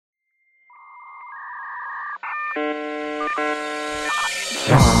Let's go.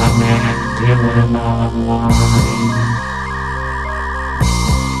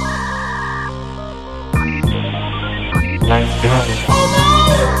 Oh no!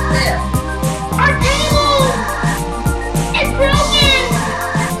 Our table! It's broken!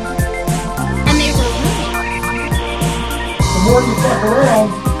 And there's a room. The more you fuck around,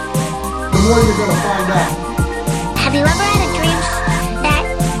 the more you're gonna find out. Have you ever had a dream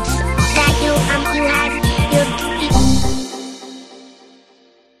that you had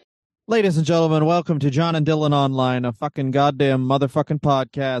Ladies and gentlemen, welcome to John and Dylan Online, a fucking goddamn motherfucking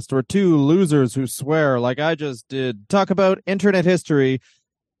podcast where two losers who swear, like I just did, talk about internet history.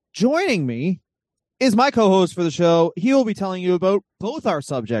 Joining me is my co-host for the show. He will be telling you about both our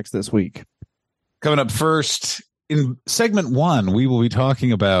subjects this week. Coming up first, in segment 1, we will be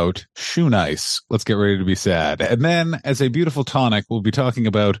talking about Shoenice. Let's get ready to be sad. And then, as a beautiful tonic, we'll be talking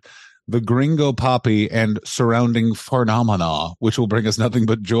about the Gringo, Papi, and surrounding phenomena, which will bring us nothing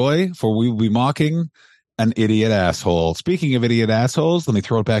but joy, for we will be mocking an idiot asshole. Speaking of idiot assholes, let me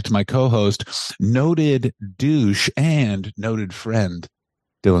throw it back to my co-host, noted douche and noted friend,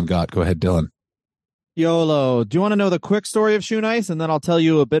 Dylan Gott. Go ahead, Dylan. YOLO. Do you want to know the quick story of Shoenice, and then I'll tell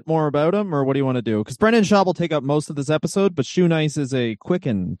you a bit more about him, or what do you want to do? Because Brendan Schaub will take up most of this episode, but Shoenice is a quick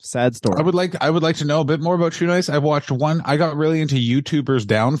and sad story. I would like to know a bit more about Shoenice. I've watched one. I got really into YouTubers'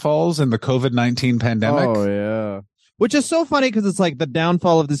 downfalls in the COVID-19 pandemic. Oh, yeah. Which is so funny because it's like the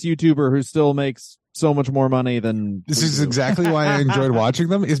downfall of this YouTuber who still makes so much more money than this is exactly why I enjoyed watching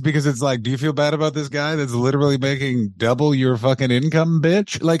them, is because it's like, do you feel bad about this guy that's literally making double your fucking income,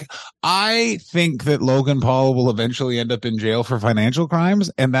 bitch? Like, I think that Logan Paul will eventually end up in jail for financial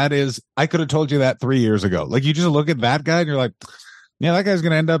crimes, and that is, I could have told you that 3 years ago. Like, you just look at that guy and you're like, yeah, that guy's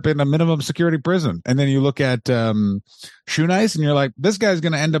going to end up in a minimum security prison. And then you look at Shoenice and you're like, this guy's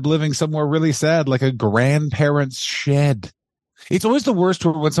going to end up living somewhere really sad, like a grandparent's shed. It's always the worst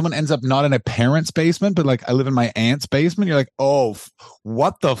when someone ends up not in a parent's basement, but like, I live in my aunt's basement. You're like, oh,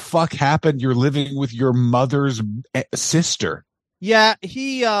 what the fuck happened? You're living with your mother's sister. Yeah,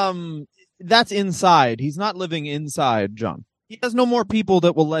 he that's inside. He's not living inside, John. He has no more people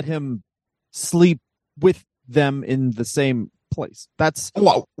that will let him sleep with them in the same place. That's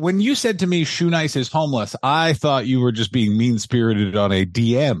well, when you said to me Shoenice is homeless, I thought you were just being mean-spirited on a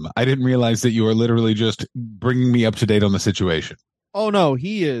DM. I didn't realize that you were literally just bringing me up to date on the situation. Oh no,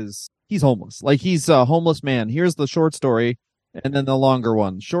 he's homeless. Like, he's a homeless man. Here's the short story and then the longer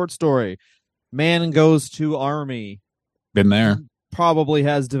one. Short story: man goes to army. Been there. Probably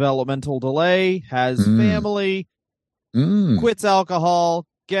has developmental delay, has family, quits alcohol,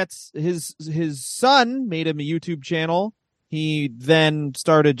 gets his son made him a YouTube channel. He then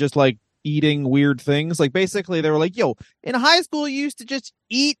started just like eating weird things. Like, basically they were like, yo, in high school you used to just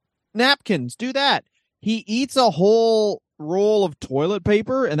eat napkins. Do that. He eats a whole roll of toilet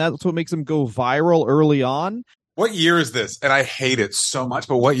paper, and that's what makes him go viral early on. What year is this? And I hate it so much,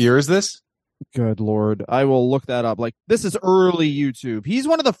 but what year is this? Good Lord. I will look that up. Like, this is early YouTube. He's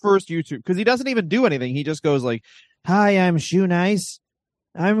one of the first YouTube, because he doesn't even do anything. He just goes like, hi, I'm Shoenice.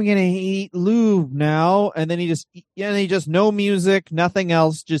 I'm gonna eat lube now, and then he just no music, nothing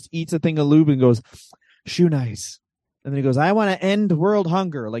else, just eats a thing of lube and goes, Shoenice. And then he goes, I want to end world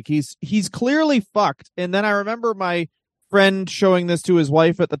hunger. Like, he's clearly fucked. And then I remember my friend showing this to his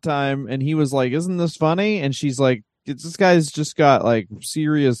wife at the time, and he was like, isn't this funny? And she's like, this guy's just got like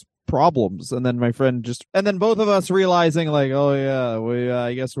serious problems. And then my friend and then both of us realizing like, oh yeah,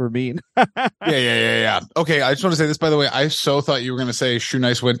 I guess we're mean. Yeah. Okay, I just want to say this, by the way. I so thought you were going to say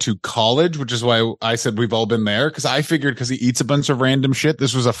Shoenice went to college, which is why I said we've all been there, because I figured because he eats a bunch of random shit,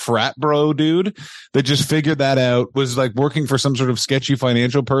 this was a frat bro dude that just figured that out, was like working for some sort of sketchy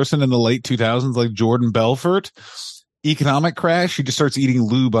financial person in the late 2000s, like Jordan Belfort. Economic crash, he just starts eating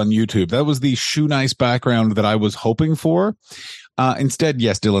lube on YouTube. That was the Shoenice background that I was hoping for. Instead,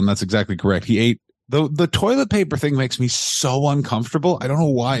 yes, Dylan, that's exactly correct. He ate the toilet paper thing. Makes me so uncomfortable. I don't know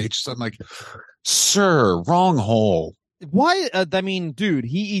why. It's just, I'm like, sir, wrong hole. Why? I mean, dude,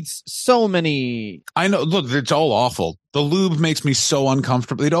 he eats so many. I know. Look, it's all awful. The lube makes me so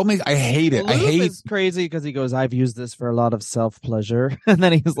uncomfortable. I hate it. The lube is crazy because he goes, I've used this for a lot of self pleasure, and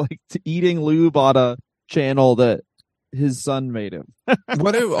then he's like eating lube on a channel that his son made him.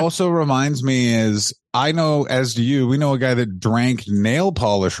 What it also reminds me is, I know, as do you, we know a guy that drank nail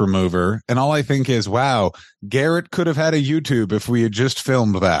polish remover, and all I think is, wow, Garrett could have had a YouTube if we had just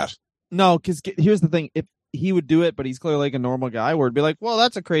filmed that. No, because here's the thing: if he would do it, but he's clearly like a normal guy, where it'd be like, well,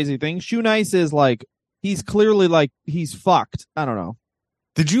 that's a crazy thing. Shoenice is like, he's clearly like, he's fucked. I don't know.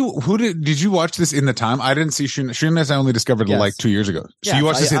 Did you watch this in the time? I didn't see Shoenice. I only discovered it like 2 years ago. So you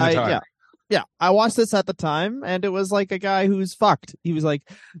watched this in the time. Yeah, I watched this at the time, and it was like a guy who's fucked. He was like,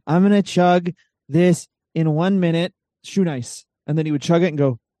 I'm going to chug this in 1 minute, Shoenice. And then he would chug it and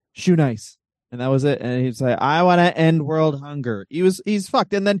go, Shoenice. And that was it. And he'd say, I want to end world hunger. He's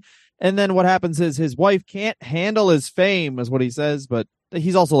fucked. And then what happens is his wife can't handle his fame, is what he says, but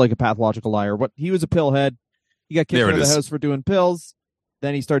he's also like a pathological liar. But he was a pillhead. He got kicked out of the house for doing pills.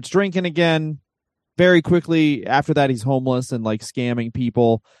 Then he starts drinking again. Very quickly after that, he's homeless and like scamming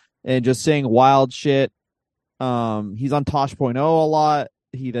people and just saying wild shit. He's on Tosh.0 a lot.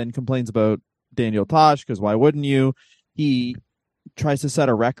 He then complains about Daniel Tosh because why wouldn't you? He tries to set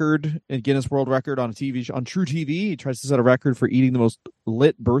a record, a Guinness World Record on a TV show, on True TV. He tries to set a record for eating the most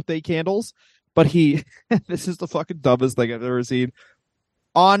lit birthday candles. But this is the fucking dumbest thing I've ever seen.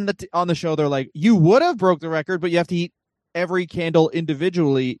 On the show, they're like, you would have broke the record, but you have to eat every candle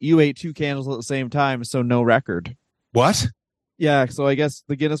individually. You ate 2 candles at the same time, so no record. What? Yeah, so I guess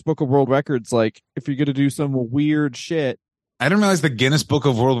the Guinness Book of World Records, like, if you're gonna do some weird shit. I didn't realize the Guinness Book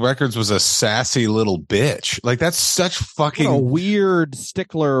of World Records was a sassy little bitch. Like, that's such fucking a weird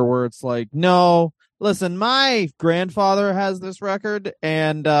stickler where it's like, no, listen, my grandfather has this record,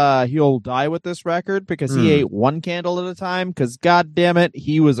 and he'll die with this record because he ate 1 candle at a time. Because, god damn it,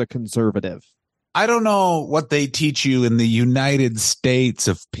 he was a conservative. I don't know what they teach you in the United States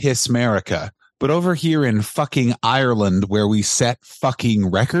of Piss America, but over here in fucking Ireland, where we set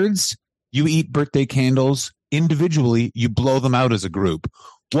fucking records, you eat birthday candles individually, you blow them out as a group.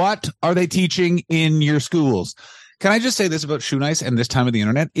 What are they teaching in your schools? Can I just say this about Shoenice and this time of the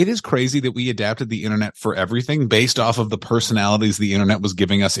internet? It is crazy that we adapted the internet for everything based off of the personalities the internet was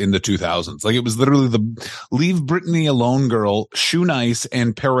giving us in the 2000s. Like, it was literally the Leave Britney Alone girl, Shoenice,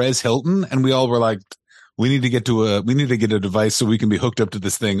 and Perez Hilton, and we all were like, we need to get a device so we can be hooked up to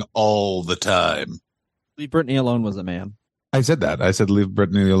this thing all the time. Leave Britney Alone was a man. I said that. I said Leave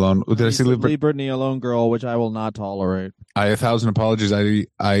Britney Alone. Did I say Leave Britney Alone girl, which I will not tolerate. I 1,000 apologies.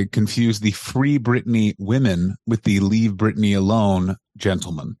 I confused the Free Britney women with the Leave Britney Alone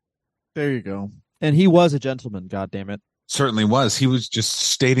gentlemen. There you go. And he was a gentleman, God damn it. Certainly was. He was just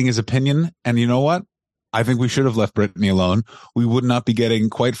stating his opinion. And you know what? I think we should have left Britney alone. We would not be getting,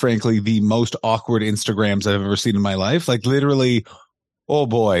 quite frankly, the most awkward Instagrams I've ever seen in my life. Like, literally, oh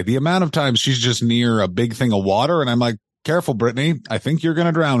boy, the amount of times she's just near a big thing of water. And I'm like, careful, Britney. I think you're going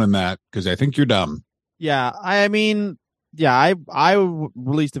to drown in that because I think you're dumb. Yeah, I mean, yeah, I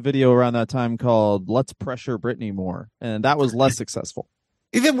released a video around that time called Let's Pressure Britney More, and that was less successful.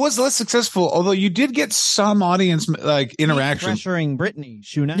 It was less successful, although you did get some audience like interaction. Pressuring Britney,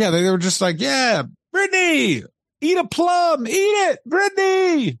 Shoenice. Yeah, they were just like, yeah, Britney, eat a plum, eat it,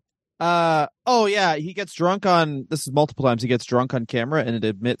 Britney. Oh yeah, he gets drunk on, this is multiple times, he gets drunk on camera and it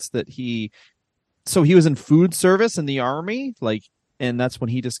admits that he was in food service in the army, like, and that's when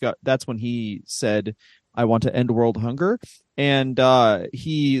he said, I want to end world hunger. And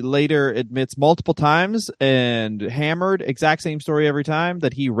he later admits multiple times and hammered, exact same story every time,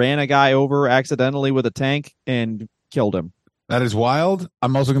 that he ran a guy over accidentally with a tank and killed him. That is wild.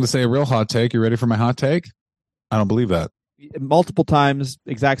 I'm also going to say a real hot take. You ready for my hot take? I don't believe that. Multiple times,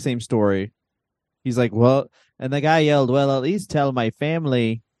 exact same story. He's like, well, and the guy yelled, well, at least tell my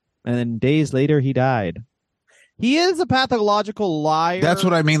family. And then days later, he died. He is a pathological liar. That's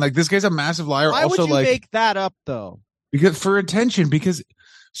what I mean. Like, this guy's a massive liar. Why also, would you make that up, though? Because for attention. Because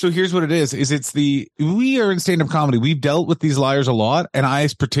so here's what it is we are in stand-up comedy. We've dealt with these liars a lot, and I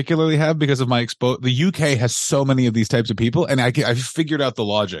particularly have because of my the UK has so many of these types of people, and I figured out the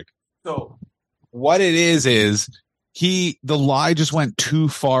logic. So what it is the lie just went too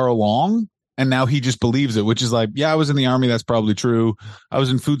far along. And now he just believes it, which is like, yeah, I was in the army. That's probably true. I was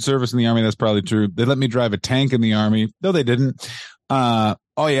in food service in the army. That's probably true. They let me drive a tank in the army. No, they didn't. Oh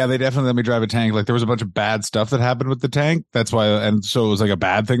yeah, they definitely let me drive a tank. Like, there was a bunch of bad stuff that happened with the tank. That's why. And so it was like a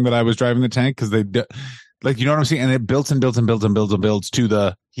bad thing that I was driving the tank because like, you know what I'm saying? And it builds and builds and builds and builds and builds to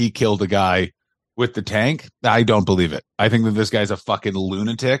the, he killed a guy with the tank. I don't believe it. I think that this guy's a fucking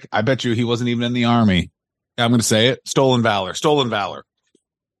lunatic. I bet you he wasn't even in the army. I'm going to say it. Stolen valor.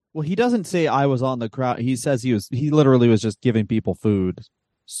 Well, he doesn't say I was on the crowd. He says he literally was just giving people food.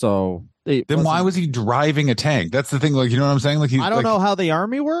 So then why was he driving a tank? That's the thing. Like, you know what I'm saying? Like, I don't know how the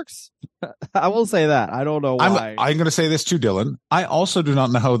army works. I will say that. I don't know why. I'm going to say this too, Dylan. I also do not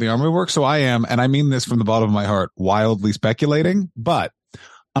know how the army works. So I am, and I mean this from the bottom of my heart, wildly speculating, but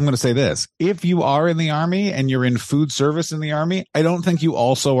I'm going to say this. If you are in the army and you're in food service in the army, I don't think you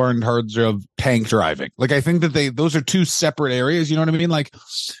also are in charge of tank driving. Like, I think that those are two separate areas. You know what I mean? Like,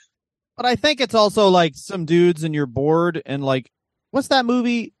 but I think it's also like some dudes and you're bored and like, what's that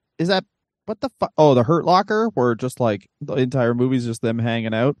movie? Is that what the fuck? Oh, The Hurt Locker, where just like the entire movie's just them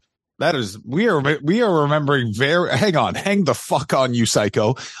hanging out. That is, we are remembering hang the fuck on, you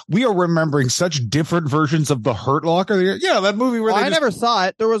psycho. We are remembering such different versions of the Hurt Locker. Yeah, that movie where I never saw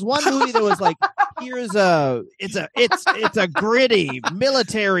it. There was one movie that was like, it's a gritty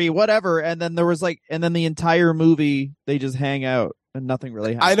military, whatever. And then there was the entire movie, they just hang out and nothing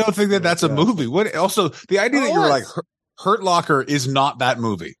really happens. I don't think that's a movie. What also, the idea that you're like, Hurt Locker is not that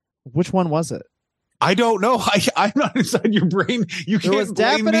movie. Which one was it? I don't know. I'm not inside your brain. There was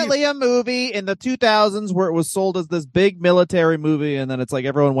definitely a movie in the 2000s where it was sold as this big military movie, and then it's like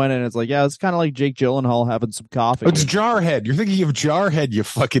everyone went in and it's like, yeah, it's kind of like Jake Gyllenhaal having some coffee. It's Jarhead. You're thinking of Jarhead, you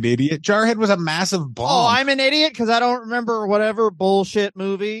fucking idiot. Jarhead was a massive bomb. Oh, I'm an idiot because I don't remember whatever bullshit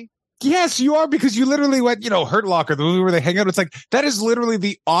movie. Yes, you are, because you literally went, Hurt Locker, the movie where they hang out. It's like, that is literally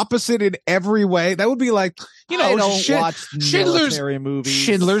the opposite in every way. That would be like, I don't watch military movies.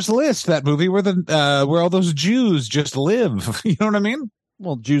 Schindler's List, that movie where where all those Jews just live. You know what I mean?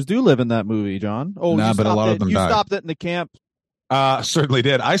 Well, Jews do live in that movie, John. Oh, nah, but a lot of them died. You stopped it in the camp. Certainly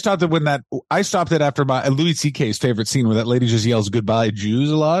did. I stopped it after my Louis C.K.'s favorite scene where that lady just yells "Goodbye,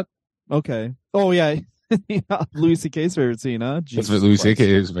 Jews" a lot. Okay. Oh yeah. Yeah, Louis C.K.'s favorite scene, huh? Jesus, that's what Louis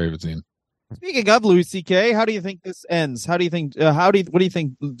C.K.'s favorite scene. Speaking of Louis C.K., how do you think this ends? What do you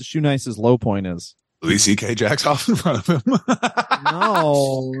think Shoenice's low point is? Louis C.K. jacks off in front of him.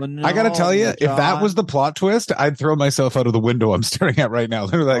 No, I gotta tell you, if that was the plot twist, I'd throw myself out of the window I'm staring at right now.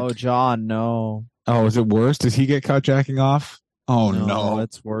 They're like, oh, John, no. Oh, is it worse? Does he get caught jacking off? Oh no,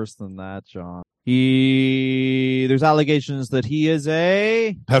 it's worse than that, John. There's allegations that he is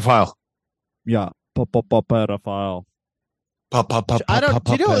a pedophile. Yeah. Pedophile.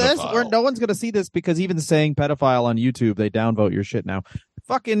 Do you know this? Where no one's gonna see this because even saying pedophile on YouTube, they downvote your shit now.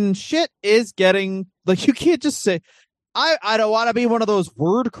 Fucking shit is getting like, you can't just say. I don't want to be one of those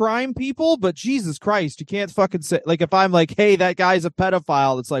word crime people, but Jesus Christ, you can't fucking say, like, if I'm like, hey, that guy's a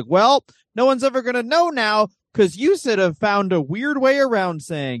pedophile, it's like, well, no one's ever gonna know now because you should have found a weird way around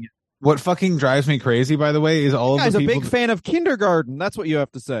saying it. What fucking drives me crazy, by the way, is all of the people. Guy's a big fan of kindergarten. That's what you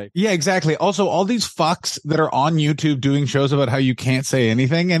have to say. Yeah, exactly. Also, all these fucks that are on YouTube doing shows about how you can't say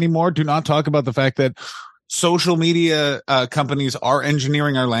anything anymore do not talk about the fact that social media companies are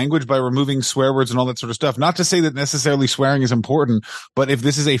engineering our language by removing swear words and all that sort of stuff. Not to say that necessarily swearing is important, but if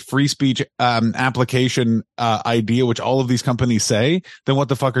this is a free speech application idea, which all of these companies say, then what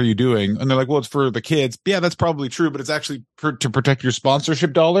the fuck are you doing? And they're like, well, it's for the kids. Yeah, that's probably true, but it's actually to protect your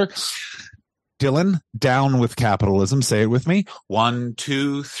sponsorship dollar. Dylan, down with capitalism. Say it with me. 1,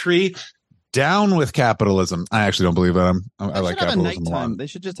 2, 3. Down with capitalism. I actually don't believe that. I like capitalism a lot. They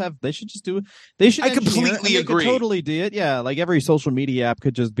should just do it. They should. I completely agree. Totally do it. Yeah, like every social media app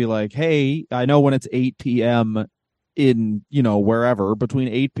could just be like, "Hey, I know when it's 8 p.m. in wherever between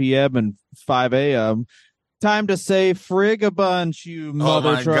 8 p.m. and 5 a.m. Time to say frig a bunch, you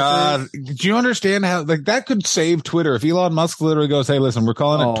mother truckers." God! Do you understand how that could save Twitter if Elon Musk literally goes, "Hey, listen, we're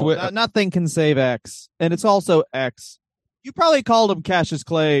calling it Twitter." Nothing can save X, and it's also X. You probably called him Cassius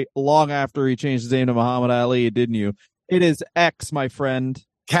Clay long after he changed his name to Muhammad Ali, didn't you? It is X, my friend.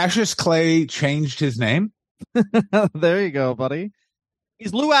 Cassius Clay changed his name? There you go, buddy.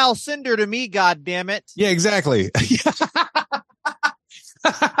 He's Lou Alcindor to me, goddammit. Yeah, exactly.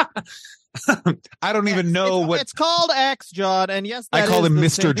 I don't even know what... It's called X, John, and yes, I call him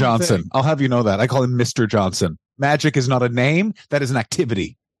Mr. Johnson. I'll have you know that. I call him Mr. Johnson. Magic is not a name. That is an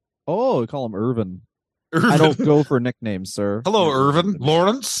activity. Oh, we call him Irvin. I don't go for nicknames, sir. Hello, Irvin.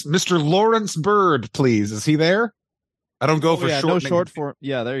 Lawrence. Mr. Lawrence Bird, please. Is he there? I don't go for short. No short form.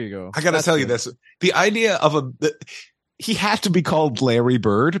 Yeah, there you go. I got to tell you this. The idea of he had to be called Larry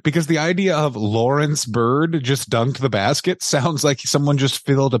Bird because the idea of Lawrence Bird just dunked the basket sounds like someone just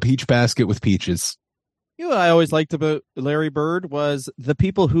filled a peach basket with peaches. You know what I always liked about Larry Bird was the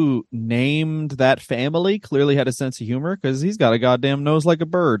people who named that family clearly had a sense of humor because he's got a goddamn nose like a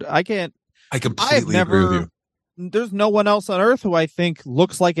bird. I completely agree with you. There's no one else on earth who I think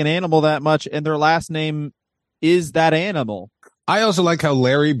looks like an animal that much, and their last name is that animal. I also like how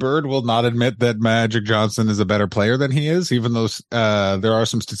Larry Bird will not admit that Magic Johnson is a better player than he is, even though there are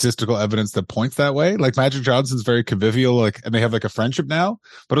some statistical evidence that points that way. Like Magic Johnson's very convivial, and they have a friendship now.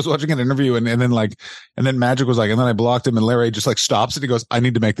 But I was watching an interview, and then Magic was like, and then I blocked him, and Larry just stops it. He goes, "I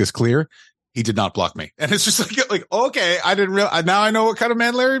need to make this clear. He did not block me." And it's just like, okay, I didn't realize. Now I know what kind of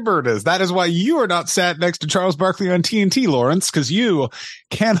man Larry Bird is. That is why you are not sat next to Charles Barkley on TNT, Lawrence, because you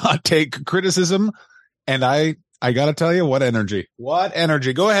cannot take criticism. And I got to tell you, what energy. Go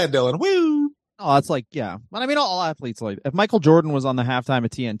ahead, Dylan. Woo. Oh, that's like, yeah. But I mean, all athletes, like, if Michael Jordan was on the halftime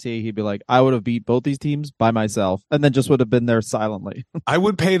of TNT, he'd be like, I would have beat both these teams by myself, and then just would have been there silently. I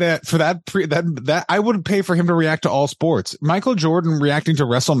would pay that for that I would pay for him to react to all sports. Michael Jordan reacting to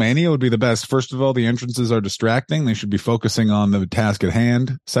WrestleMania would be the best. First of all, the entrances are distracting. They should be focusing on the task at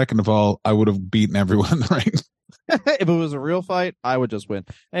hand. Second of all, I would have beaten everyone in the ring. If it was a real fight, I would just win.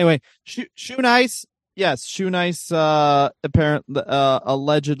 Anyway, Shoenice, yes, Shoenice, apparently,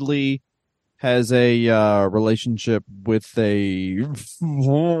 allegedly has a relationship with a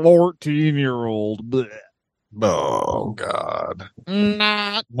 14-year-old. Oh God.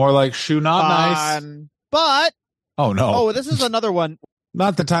 Not More like shoe not nice. fun. But Oh no. oh, this is another one.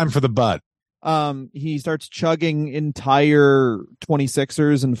 Not the time for the butt. He starts chugging entire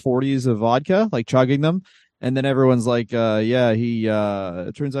 26ers and 40s of vodka, like chugging them. And then everyone's like, yeah,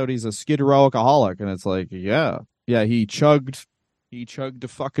 it turns out he's a Skid Row alcoholic. And it's like, yeah, he chugged a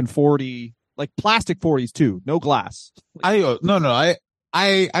fucking 40, like plastic 40s too, no glass. No.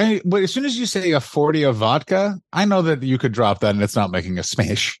 But as soon as you say a 40 of vodka, I know that you could drop that and it's not making a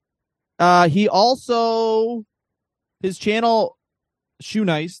smash. He also, his channel,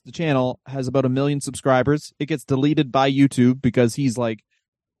 Shoenice, the channel, has about 1 million subscribers. It gets deleted by YouTube because he's like,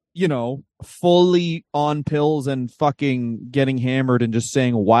 fully on pills and fucking getting hammered and just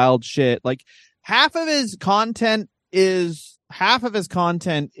saying wild shit. Like half of his content is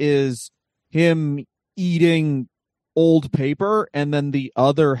him eating old paper, and then the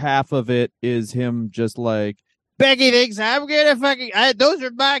other half of it is him just like, Becky thinks I'm gonna fucking, those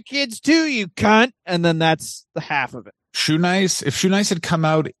are my kids too, you cunt. And then that's the half of it. Shoenice, if Shoenice had come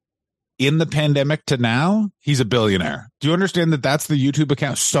out in the pandemic to now, he's a billionaire. Do you understand that that's the YouTube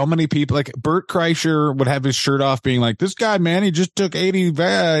account? So many people, like Bert Kreischer would have his shirt off being like, this guy, man, he just took 80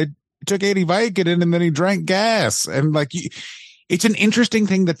 Vicodin and then he drank gas. And like, it's an interesting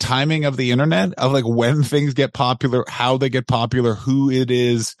thing, the timing of the internet, of like when things get popular, how they get popular, who it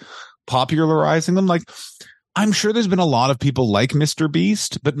is popularizing them. Like, I'm sure there's been a lot of people like Mr.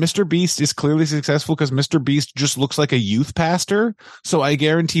 Beast, but Mr. Beast is clearly successful because Mr. Beast just looks like a youth pastor. So I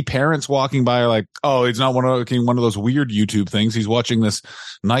guarantee parents walking by are like, oh, it's not one of those weird YouTube things. He's watching this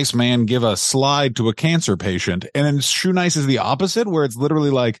nice man give a slide to a cancer patient. And then Shoenice is the opposite, where it's literally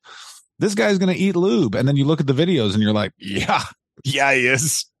like, this guy's going to eat lube. And then you look at the videos and you're like, yeah, he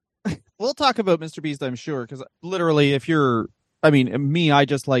is. We'll talk about Mr. Beast, I'm sure, because literally I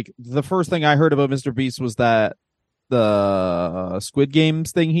just like, the first thing I heard about Mr. Beast was that the Squid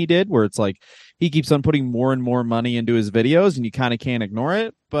Games thing he did, where it's like he keeps on putting more and more money into his videos and you kind of can't ignore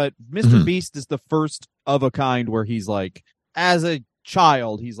it. But Mr. Beast is the first of a kind where he's like, as a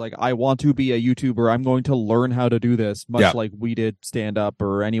child, he's like, I want to be a YouTuber. I'm going to learn how to do this, much like we did stand up,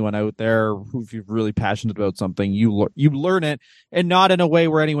 or anyone out there who, if you're really passionate about something, you learn it, and not in a way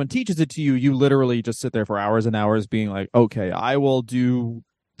where anyone teaches it to you. You literally just sit there for hours and hours being like, okay, I will do,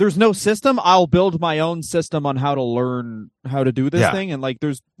 there's no system, I'll build my own system on how to learn how to do this thing. And like,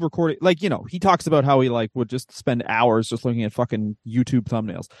 there's recording, like, he talks about how he like would just spend hours just looking at fucking YouTube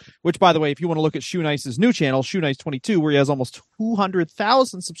thumbnails, which, by the way, if you want to look at Shoenice's new channel, Shoenice 22, where he has almost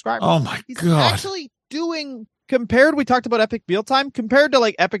 200,000 subscribers. Oh my He's God. actually doing, we talked about Epic Mealtime, compared to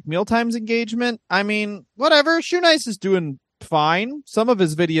like Epic Mealtime's engagement, I mean, whatever, Shoenice is doing fine. Some of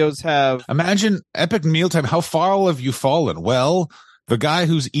his videos have, imagine Epic Mealtime. How far have you fallen? Well, the guy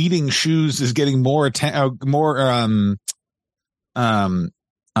who's eating shoes is getting more interaction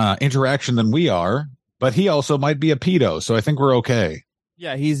than we are, but he also might be a pedo, so I think we're okay.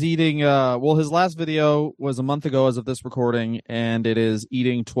 Yeah, he's eating, his last video was a month ago as of this recording, and it is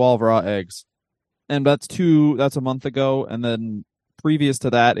eating 12 raw eggs. And that's a month ago, and then previous to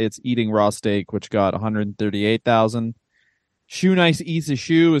that, it's eating raw steak, which got 138,000. Shoenice Eats a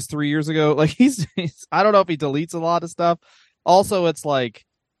Shoe is 3 years ago. Like, he's I don't know if he deletes a lot of stuff. Also, it's like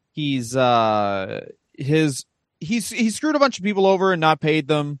he's screwed a bunch of people over and not paid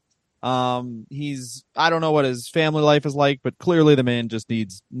them. I don't know what his family life is like, but clearly the man just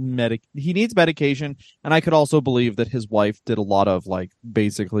needs medication. And I could also believe that his wife did a lot of like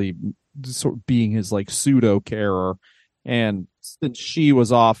basically sort of being his like pseudo carer. And since she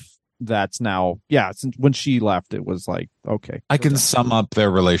was off, that's now, since when she left, it was like, okay. I can sum up their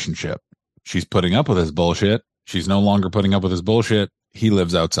relationship. She's putting up with his bullshit. She's no longer putting up with his bullshit. He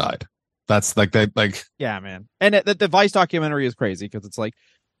lives outside. That's like that. Like, yeah, man. And the Vice documentary is crazy because it's like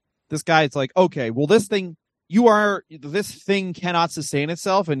this guy. It's like, okay, well, this thing cannot sustain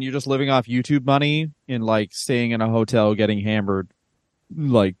itself, and you're just living off YouTube money and like staying in a hotel, getting hammered,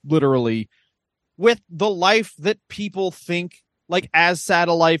 like literally with the life that people think, like as sad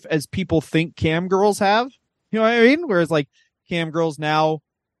a life as people think cam girls have. You know what I mean? Whereas like cam girls now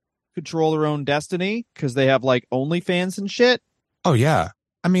control their own destiny because they have like OnlyFans and shit. Oh yeah.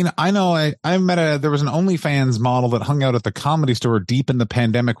 I mean, I know I met there was an OnlyFans model that hung out at the Comedy Store deep in the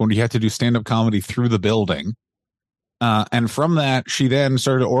pandemic when you had to do stand-up comedy through the building. And from that, she then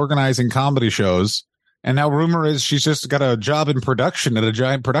started organizing comedy shows. And now rumor is she's just got a job in production at a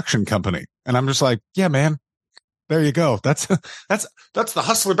giant production company. And I'm just like, yeah, man, there you go. That's the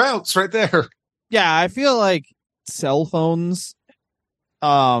hustler bounce right there. Yeah, I feel like cell phones,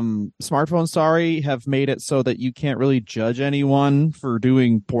 smartphones, have made it so that you can't really judge anyone for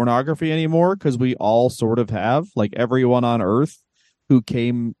doing pornography anymore because we all sort of have, like everyone on Earth who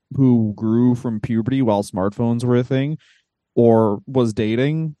grew from puberty while smartphones were a thing or was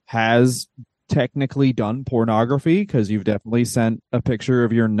dating has technically done pornography because you've definitely sent a picture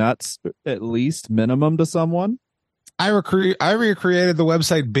of your nuts at least minimum to someone. I recreated the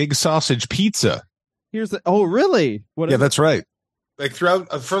website Big Sausage Pizza. Oh really? Yeah, that's right. Like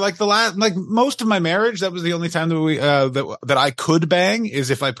throughout for like the last, like most of my marriage, that was the only time that we that I could bang is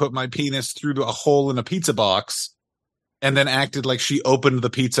if I put my penis through a hole in a pizza box and then acted like she opened the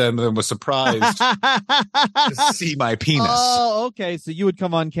pizza and then was surprised to see my penis. Oh, okay. So you would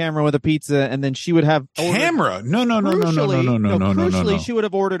come on camera with a pizza and then she would have camera. No. Crucially, she would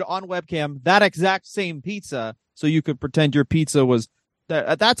have ordered on webcam that exact same pizza so you could pretend your pizza was.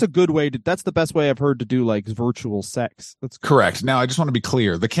 That's a good way that's the best way I've heard to do like virtual sex. That's correct. Now I just want to be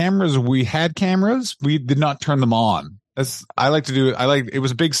clear. The cameras, we had cameras. We did not turn them on. I like to do it. It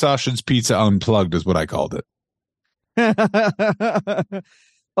was Big Sausage Pizza Unplugged is what I called it.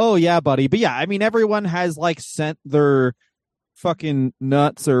 Oh yeah, buddy. But yeah, I mean, everyone has like sent their fucking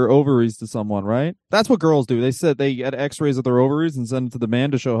nuts or ovaries to someone, right? That's what girls do. They said they get x-rays of their ovaries and send it to the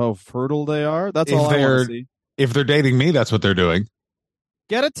man to show how fertile they are. That's all I want to see. If they're dating me, that's what they're doing.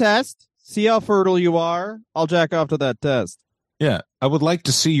 Get a test. See how fertile you are. I'll jack off to that test. Yeah. I would like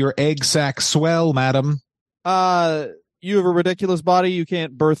to see your egg sac swell, madam. You have a ridiculous body. You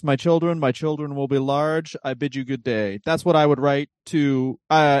can't birth my children. My children will be large. I bid you good day. That's what I would write to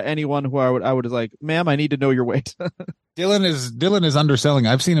anyone who I would like, ma'am, I need to know your weight. Dylan is underselling.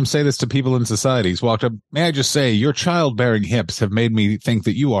 I've seen him say this to people in society. He's walked up. May I just say, your childbearing hips have made me think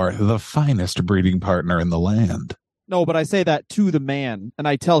that you are the finest breeding partner in the land. No, but I say that to the man, and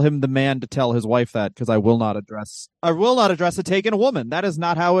I tell him the man to tell his wife that because I will not address a taken woman. That is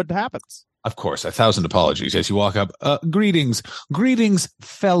not how it happens. Of course, 1,000 apologies as you walk up. Greetings,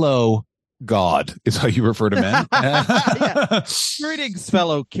 fellow God is how you refer to men. Yeah. Greetings,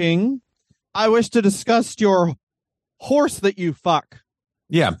 fellow king. I wish to discuss your horse that you fuck.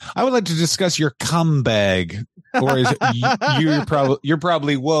 Yeah, I would like to discuss your cum bag. Or is it you're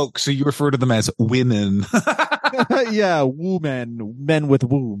probably woke, so you refer to them as women. Yeah, men with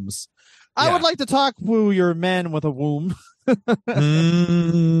wombs. Yeah. I would like to talk to your man with a womb.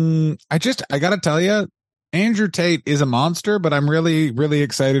 I gotta tell you, Andrew Tate is a monster, but I'm really, really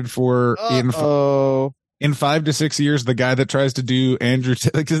excited for in 5 to 6 years, the guy that tries to do Andrew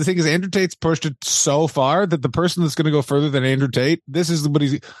Tate. Like, the thing is, Andrew Tate's pushed it so far that the person that's going to go further than Andrew Tate, here's what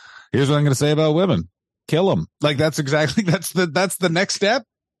I'm going to say about women. Kill him. Like, that's the next step.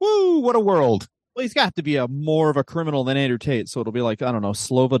 Woo, what a world. Well, he's got to be more of a criminal than Andrew Tate, so it'll be like, I don't know,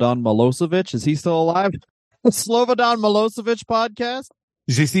 Slobodan Milosevic. Is he still alive? Slobodan Milosevic podcast?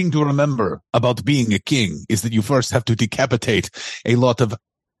 The thing to remember about being a king is that you first have to decapitate a lot of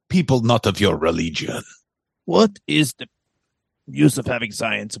people not of your religion. What is the use of having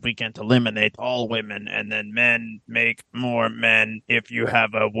science if we can't eliminate all women and then men make more men? If you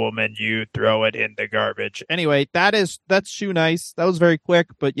have a woman, you throw it in the garbage. Anyway, that's Shoenice. That was very quick,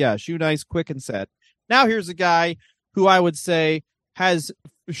 but yeah, Shoenice, quick and set. Now here's a guy who I would say has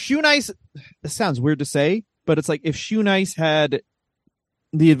Shoenice. This sounds weird to say, but it's like if Shoenice had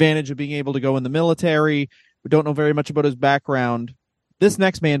the advantage of being able to go in the military, we don't know very much about his background. This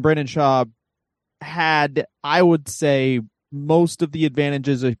next man, Brendan Schaub, had, I would say, most of the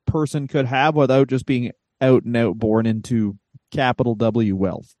advantages a person could have without just being out and out born into capital W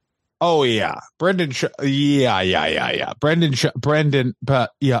wealth. Oh yeah, Brendan. Yeah. Brendan.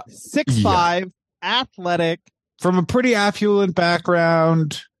 But yeah, 6'5", athletic, from a pretty affluent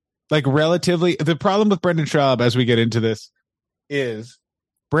background. Like relatively, the problem with Brendan Schaub, as we get into this, is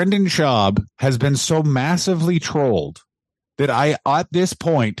Brendan Schaub has been so massively trolled that I, at this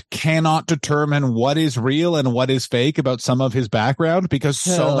point, cannot determine what is real and what is fake about some of his background because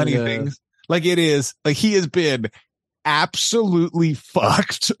so many things, like it is, like he has been absolutely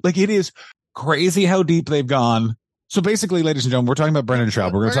fucked. Like it is crazy how deep they've gone. So basically, ladies and gentlemen, we're talking about Brendan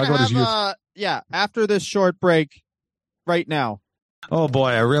Schaub. We're going to talk about his youth. Yeah, after this short break, right now. Oh boy,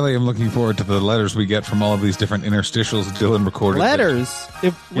 I really am looking forward to the letters we get from all of these different interstitials Dylan recorded. Letters.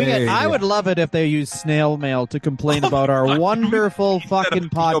 If we get, I would love it if they use snail mail to complain about our wonderful fucking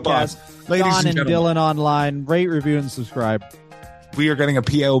podcast. Don and Dylan online. Rate, review, and subscribe. We are getting a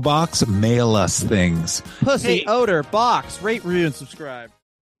P.O. box. Mail us things. Pussy, odor, box. Rate, review, and subscribe.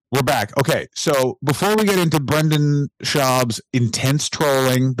 We're back. Okay, so before we get into Brendan Schaub's intense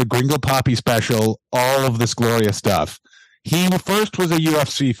trolling, the Gringo Papi special, all of this glorious stuff, he first was a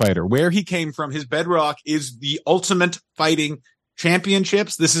UFC fighter. Where he came from, his bedrock is the Ultimate Fighting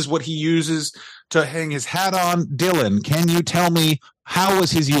Championships. This is what he uses to hang his hat on. Dylan, can you tell me how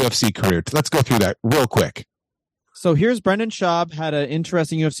was his UFC career? Let's go through that real quick. So here's Brendan Schaub, had an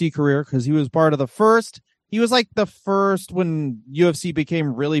interesting UFC career because he was part of the first. He was like the first when UFC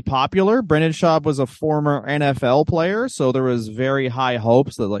became really popular. Brendan Schaub was a former NFL player, so there was very high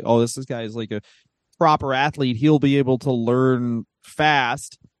hopes that like, oh, this guy is like a proper athlete. He'll be able to learn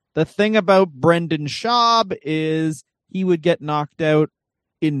fast. The thing about Brendan Schaub is he would get knocked out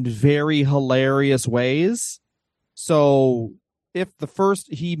in very hilarious ways. So if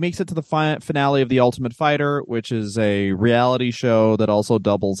he makes it to the finale of The Ultimate Fighter, which is a reality show that also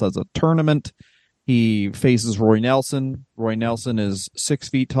doubles as a tournament, he faces Roy Nelson. Roy Nelson is 6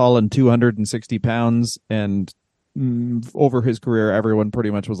 feet tall and 260 pounds. And over his career, everyone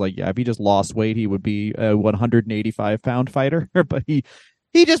pretty much was like, yeah, if he just lost weight, he would be a 185-pound fighter. But he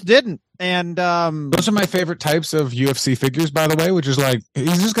just didn't. And those are my favorite types of UFC figures, by the way, which is like,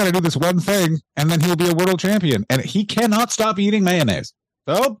 he's just got to do this one thing, and then he'll be a world champion. And he cannot stop eating mayonnaise.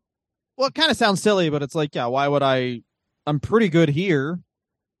 So, well, it kind of sounds silly, but it's like, yeah, why would I? I'm pretty good here.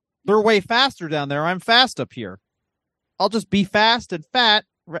 They're way faster down there. I'm fast up here. I'll just be fast and fat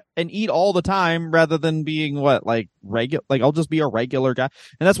and eat all the time rather than being regular. Like I'll just be a regular guy.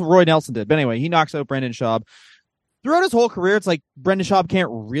 And that's what Roy Nelson did. But anyway, he knocks out Brendan Schaub. Throughout his whole career, it's like Brendan Schaub can't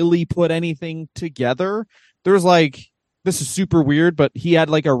really put anything together. There's like, this is super weird, but he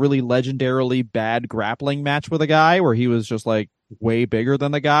had like a really legendarily bad grappling match with a guy where he was just like way bigger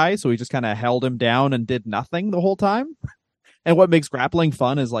than the guy. So he just kind of held him down and did nothing the whole time. And what makes grappling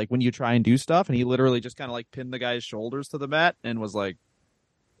fun is like when you try and do stuff, and he literally just kind of like pinned the guy's shoulders to the mat and was like,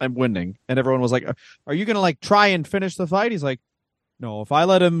 I'm winning. And everyone was like, are you going to like try and finish the fight? He's like, no, if I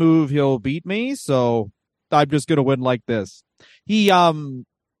let him move, he'll beat me. So I'm just going to win like this. He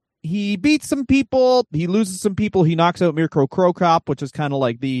beats some people. He loses some people. He knocks out Mirko Cro Cop, which is kind of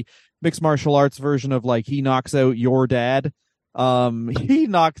like the mixed martial arts version of like, he knocks out your dad.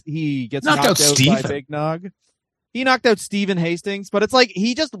 He gets knocked out by Big Nog. He knocked out Stephen Hastings, but it's like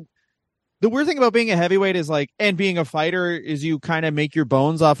the weird thing about being a heavyweight is like, and being a fighter is you kind of make your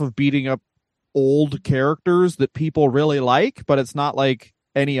bones off of beating up old characters that people really like, but it's not like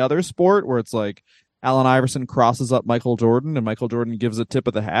any other sport where it's like Allen Iverson crosses up Michael Jordan and Michael Jordan gives a tip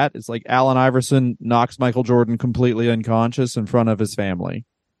of the hat. It's like Allen Iverson knocks Michael Jordan completely unconscious in front of his family.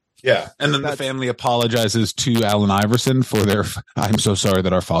 Yeah. And then the family apologizes to Allen Iverson for I'm so sorry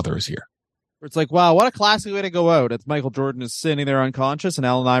that our father is here. It's like, wow, what a classy way to go out. It's Michael Jordan is sitting there unconscious and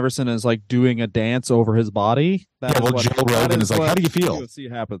Allen Iverson is like doing a dance over his body. Joe Rogan is like, how do you feel? UFC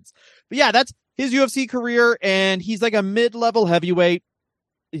happens. But yeah, that's his UFC career, and he's like a mid-level heavyweight.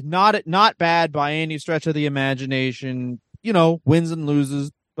 Not bad by any stretch of the imagination. You know, wins and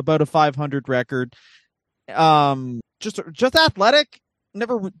loses, about a 500 record. Just athletic.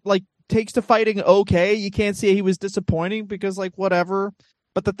 Never like takes to fighting okay. You can't say he was disappointing because like whatever.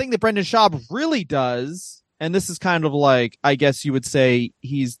 But the thing that Brendan Schaub really does, and this is kind of like, I guess you would say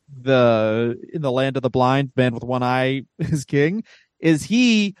he's in the land of the blind, man with one eye is king, is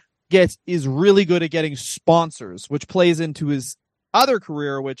he is really good at getting sponsors, which plays into his other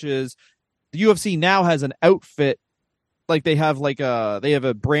career, which is the UFC now has an outfit, like they have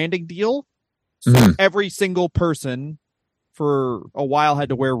a branding deal. So every single person for a while had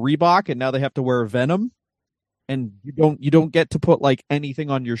to wear Reebok, and now they have to wear Venom. And you don't get to put like anything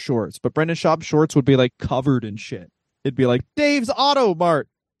on your shorts, but Brendan Schaub's shorts would be like covered in shit. It'd be like Dave's Auto Mart,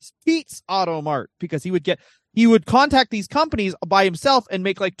 Pete's Auto Mart, because he would contact these companies by himself and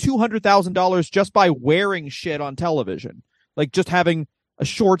make like $200,000 just by wearing shit on television, like just having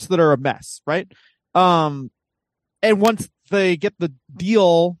shorts that are a mess, right? And once they get the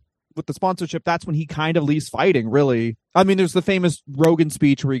deal with the sponsorship, that's when he kind of leaves fighting, really. I mean, there's the famous Rogan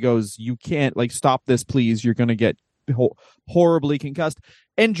speech where he goes, you can't like stop this, please. You're going to get horribly concussed.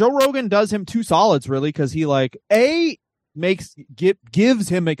 And Joe Rogan does him two solids, really, because he like gives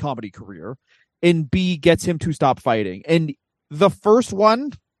him a comedy career, and B gets him to stop fighting. And the first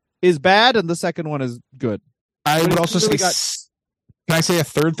one is bad and the second one is good. I would also say Can I say a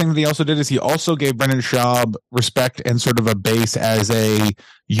third thing that he also did is he also gave Brendan Schaub respect and sort of a base as a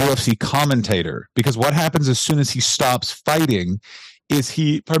UFC commentator, because what happens as soon as he stops fighting is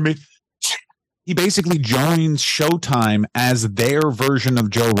he basically joins Showtime as their version of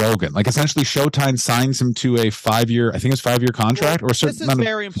Joe Rogan. Like essentially Showtime signs him to a 5-year, I think it's 5-year contract or a certain This is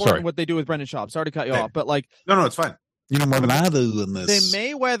very important what they do with Brendan Schaub. Sorry to cut you off, but like No, it's fine. You know more than I do in this. The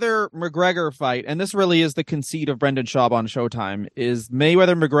Mayweather-McGregor fight, and this really is the conceit of Brendan Schaub on Showtime, is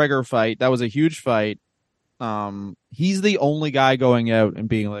Mayweather-McGregor fight. That was a huge fight. He's the only guy going out and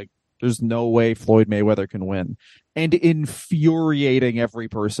being like, there's no way Floyd Mayweather can win. And infuriating every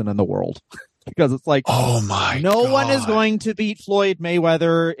person in the world. Because it's like, no one is going to beat Floyd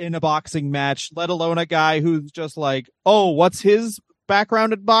Mayweather in a boxing match, let alone a guy who's just like, oh, what's his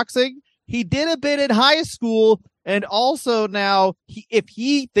background in boxing? He did a bit in high school, and also now, if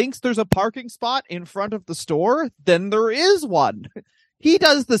he thinks there's a parking spot in front of the store, then there is one. He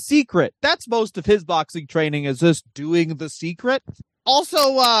does The Secret. That's most of his boxing training, is just doing The Secret.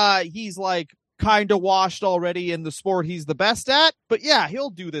 Also, he's like kind of washed already in the sport he's the best at, but yeah,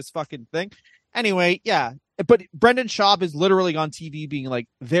 he'll do this fucking thing. Anyway, yeah, but Brendan Schaub is literally on TV being like,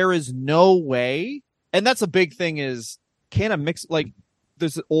 there is no way. And that's a big thing is, can a mix, like,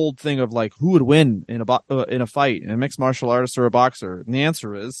 there's an old thing of like, who would win in a fight, a mixed martial artist or a boxer? And the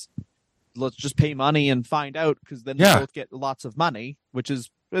answer is, let's just pay money and find out, because then they both get lots of money, which is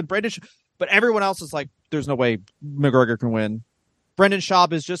Brendan. But everyone else is like, there's no way McGregor can win. Brendan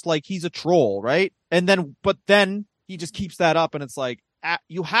Schaub is just like, he's a troll, right? And then, but then he just keeps that up, and it's like,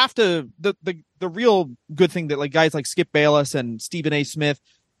 you have to, the real good thing that like guys like Skip Bayless and Stephen A. Smith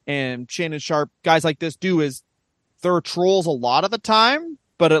and Shannon Sharp, guys like this do is they're trolls a lot of the time,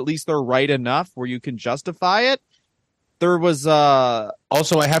 but at least they're right enough where you can justify it. There was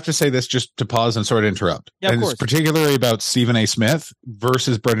also, I have to say this just to pause and sort of interrupt. Yeah, and it's particularly about Stephen A. Smith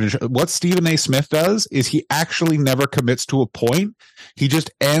versus Brendan. What Stephen A. Smith does is he actually never commits to a point. He just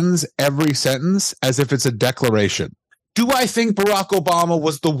ends every sentence as if it's a declaration. Do I think Barack Obama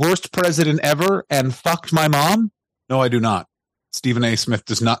was the worst president ever and fucked my mom? No, I do not. Stephen A. Smith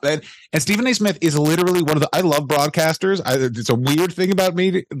does not. And Stephen A. Smith is literally one of the, I love broadcasters. It's a weird thing about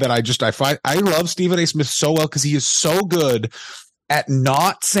me that I find I love Stephen A. Smith so well because he is so good at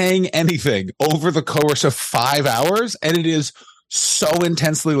not saying anything over the course of 5 hours. And it is so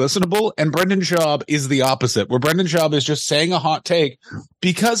intensely listenable. And Brendan Schaub is the opposite, where Brendan Schaub is just saying a hot take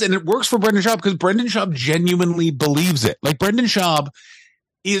because, and it works for Brendan Schaub because Brendan Schaub genuinely believes it. Like Brendan Schaub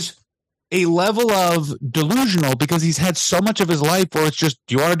is a level of delusional because he's had so much of his life where it's just,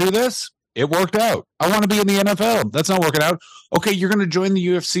 do you want to do this? It worked out. I want to be in the NFL. That's not working out. Okay, you're going to join the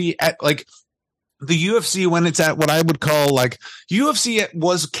UFC at like the UFC when it's at what I would call like UFC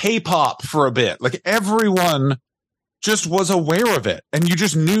was K-pop for a bit. Like everyone just was aware of it. And you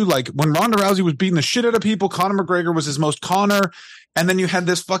just knew like when Ronda Rousey was beating the shit out of people, Conor McGregor was his most Conor. And then you had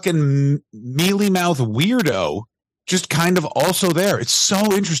this fucking mealy mouth weirdo just kind of also there. It's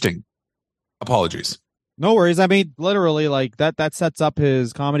so interesting. Apologies. No worries. I mean, literally, like that sets up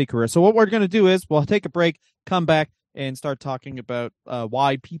his comedy career. So what we're going to do is we'll take a break, come back, and start talking about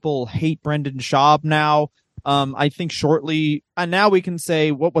why people hate Brendan Schaub now. I think shortly, and now we can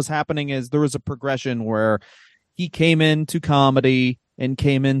say what was happening is there was a progression where he came into comedy and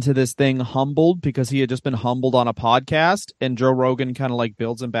came into this thing humbled because he had just been humbled on a podcast, and Joe Rogan kind of like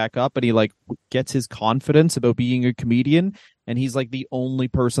builds him back up, and he like gets his confidence about being a comedian. And he's like the only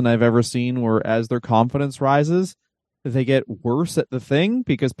person I've ever seen where as their confidence rises, they get worse at the thing,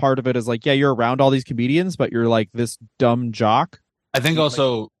 because part of it is like, yeah, you're around all these comedians, but you're like this dumb jock. I think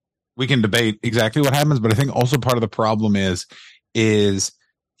also we can debate exactly what happens, but I think also part of the problem is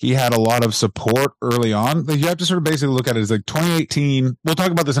he had a lot of support early on. You have to sort of basically look at it as like 2018. We'll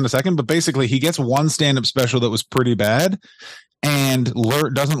talk about this in a second, but basically he gets one stand-up special that was pretty bad and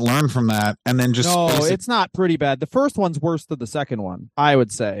doesn't learn from that. And then just it's not pretty bad. The first one's worse than the second one, I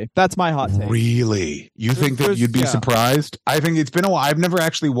would say. That's my hot take. Really? You think that you'd be surprised? I think it's been a while. I've never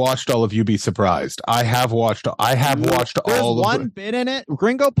actually watched all of You Be Surprised. I have watched all of one bit in it.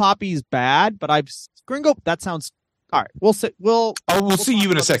 Gringo Papi's bad, but that sounds all right. We'll see you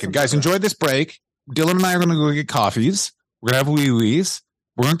in a second. Guys, enjoy this break. Dylan and I are going to go get coffees. We're going to have wee-wees.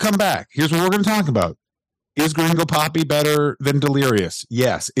 We're going to come back. Here's what we're going to talk about. Is Gringo Papi better than Delirious?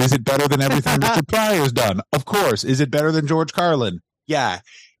 Yes. Is it better than everything Richard Pryor's done? Of course. Is it better than George Carlin? Yeah.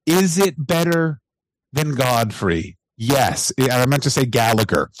 Is it better than Godfrey? Yes, I meant to say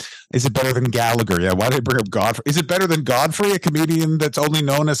Gallagher. Is it better than Gallagher? Yeah, why did they bring up Godfrey? Is it better than Godfrey, a comedian that's only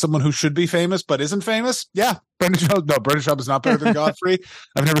known as someone who should be famous but isn't famous? Yeah, Brendan Schaub. No, Brendan Schaub is not better than Godfrey.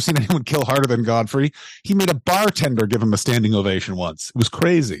 I've never seen anyone kill harder than Godfrey. He made a bartender give him a standing ovation once. It was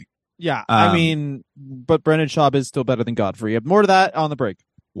crazy. Yeah, I mean, but Brendan Schaub is still better than Godfrey. More of that on the break.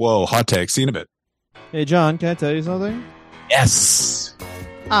 Whoa, hot take. See you in a bit. Hey, John, can I tell you something? Yes.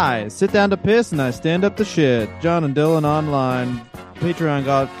 I sit down to piss and I stand up to shit. John and Dylan Online.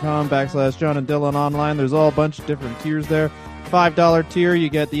 Patreon.com/John and Dylan Online. There's all a bunch of different tiers there. $5 tier, you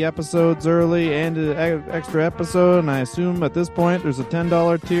get the episodes early and an extra episode. And I assume at this point there's a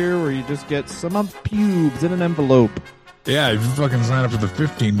 $10 tier where you just get some pubes in an envelope. Yeah, if you fucking sign up for the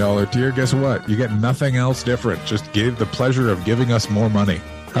 $15 tier, guess what? You get nothing else different. Just give the pleasure of giving us more money.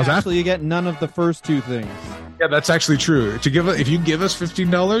 How's that? Actually, you get none of the first two things. Yeah, that's actually true. If you give us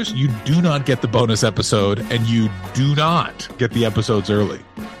 $15, you do not get the bonus episode, and you do not get the episodes early.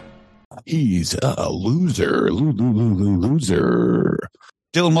 He's a loser. Loser.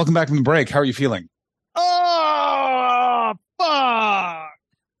 Dylan, welcome back from the break. How are you feeling? Oh, fuck.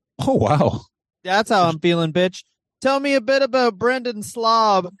 Oh, wow. That's how I'm feeling, bitch. Tell me a bit about Brendan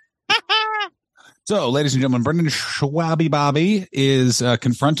Slob. So, ladies and gentlemen, Brendan Schwabi Bobby is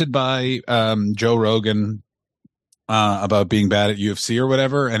confronted by Joe Rogan about being bad at UFC or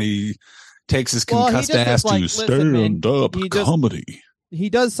whatever, and he takes his concussed ass to stand-up comedy. He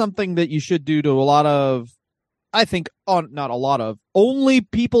does something that you should do to a lot of, I think, not a lot of, only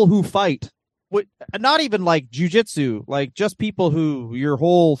people who fight. Not even like jujitsu, like just people who your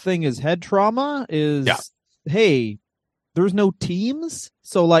whole thing is head trauma is, hey, there's no teams.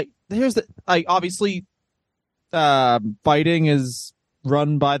 So like, obviously, fighting is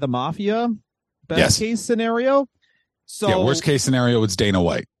run by the mafia. Best case scenario. So worst case scenario, it's Dana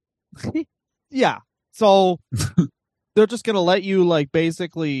White. Yeah. So they're just gonna let you like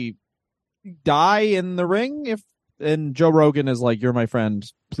basically die in the ring and Joe Rogan is like, "You're my friend.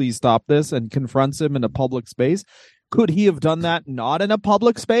 Please stop this," and confronts him in a public space. Could he have done that not in a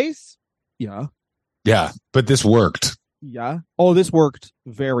public space? Yeah. Yeah, but this worked. Yeah. Oh, this worked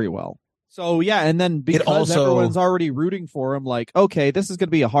very well. So, yeah, and then because everyone's already rooting for him, like, okay, this is going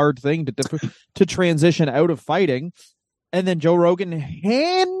to be a hard thing to transition out of fighting. And then Joe Rogan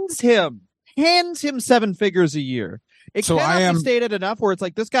hands him 7 figures a year. It cannot be stated enough where it's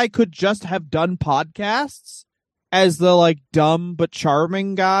like, this guy could just have done podcasts as the, like, dumb but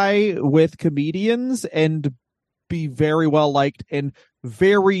charming guy with comedians and be very well liked and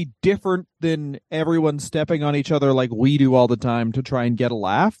very different than everyone stepping on each other like we do all the time to try and get a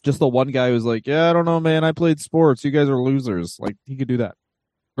laugh. Just the one guy who's like, yeah, I don't know, man. I played sports. You guys are losers. Like, he could do that.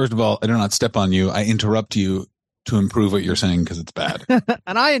 First of all, I do not step on you. I interrupt you to improve what you're saying because it's bad.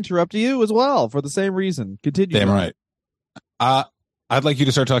 And I interrupt you as well for the same reason. Continue. Damn right. I'd like you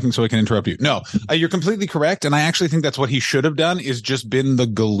to start talking so I can interrupt you. No, you're completely correct. And I actually think that's what he should have done is just been the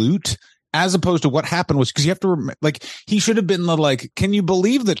galoot. As opposed to what happened was because you have to like he should have been the like, can you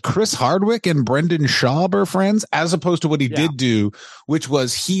believe that Chris Hardwick and Brendan Schaub are friends? As opposed to what he did do, which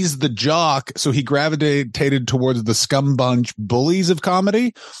was he's the jock, so he gravitated towards the scum bunch bullies of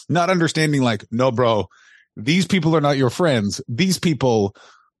comedy, not understanding like, no, bro, these people are not your friends. These people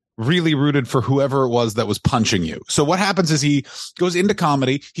really rooted for whoever it was that was punching you. So what happens is he goes into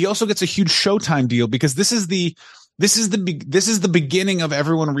comedy. He also gets a huge Showtime deal because this is the beginning of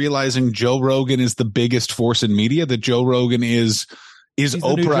everyone realizing Joe Rogan is the biggest force in media, that Joe Rogan is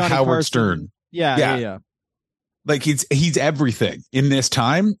Oprah Howard Stern. Yeah. Like he's everything in this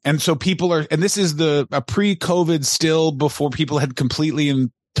time. And so people are, and this is a pre-COVID still before people had completely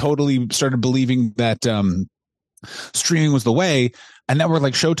and totally started believing that streaming was the way. And network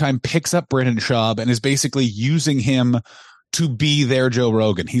like Showtime picks up Brendan Schaub and is basically using him to be their Joe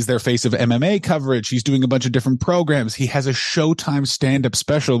Rogan. He's their face of MMA coverage. He's doing a bunch of different programs. He has a Showtime stand-up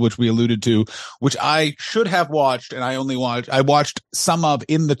special, which we alluded to, which I should have watched, and I watched some of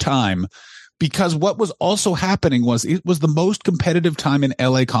in the time, because what was also happening was it was the most competitive time in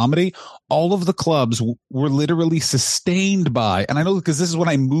LA comedy. All of the clubs were literally sustained by, and I know because this is when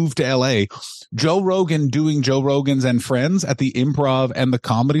I moved to LA, Joe Rogan doing Joe Rogan's and Friends at the Improv and the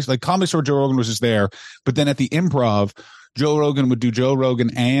comedies. Like Comedy Store, Joe Rogan was just there, but then at the Improv, Joe Rogan would do Joe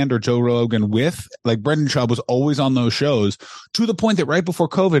Rogan or Joe Rogan with, like Brendan Schaub was always on those shows, to the point that right before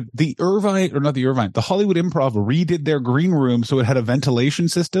COVID, the Hollywood Improv redid their green room so it had a ventilation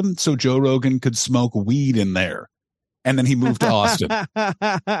system so Joe Rogan could smoke weed in there. And then he moved to Austin.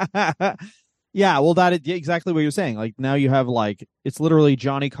 Yeah, well, that is exactly what you're saying. Like now you have like, it's literally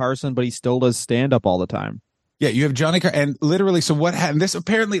Johnny Carson, but he still does stand up all the time. Yeah, you have Johnny Carson, and literally, so what happened? This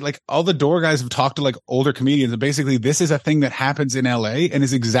apparently, like, all the door guys have talked to like older comedians, and basically, this is a thing that happens in LA, and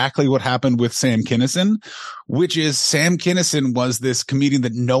is exactly what happened with Sam Kinison, which is Sam Kinison was this comedian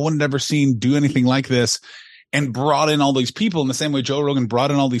that no one had ever seen do anything like this, and brought in all these people in the same way Joe Rogan brought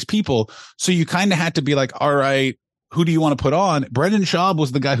in all these people. So you kind of had to be like, all right, who do you want to put on? Brendan Schaub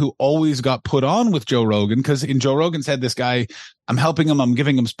was the guy who always got put on with Joe Rogan, because in Joe Rogan's head, this guy, I'm helping him, I'm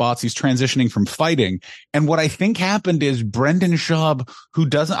giving him spots, he's transitioning from fighting. And what I think happened is Brendan Schaub, who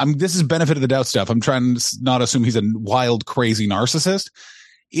doesn't, this is benefit of the doubt stuff, I'm trying to not assume he's a wild, crazy narcissist,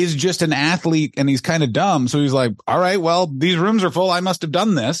 is just an athlete, and he's kind of dumb. So he's like, all right, well, these rooms are full, I must have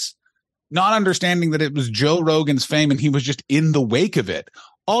done this. Not understanding that it was Joe Rogan's fame, and he was just in the wake of it.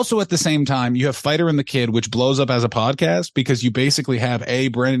 Also, at the same time, you have Fighter and the Kid, which blows up as a podcast because you basically have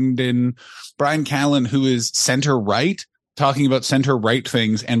Brian Callen, who is center right, talking about center right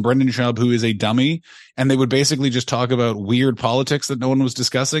things, and Brendan Schaub, who is a dummy. And they would basically just talk about weird politics that no one was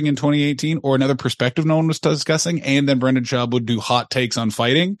discussing in 2018, or another perspective no one was discussing. And then Brendan Schaub would do hot takes on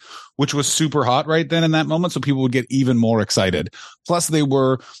fighting, which was super hot right then in that moment. So people would get even more excited. Plus, they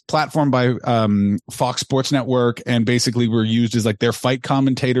were platformed by Fox Sports Network, and basically were used as like their fight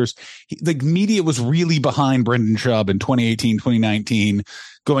commentators. The media was really behind Brendan Schaub in 2018, 2019,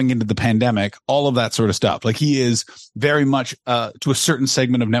 going into the pandemic, all of that sort of stuff. Like, he is very much to a certain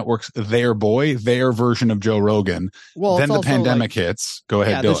segment of networks, their boy, their version of Joe Rogan. Well, then the pandemic hits. Go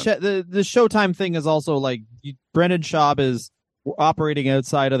ahead, Dylan. The Showtime thing is also like Brendan Schaub is operating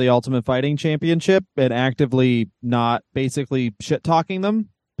outside of the Ultimate Fighting Championship and actively not basically shit talking them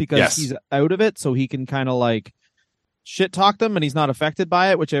because he's out of it, so he can kind of like shit talk them, and he's not affected by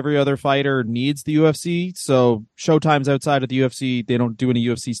it, which every other fighter needs the UFC. So Showtime's outside of the UFC. They don't do any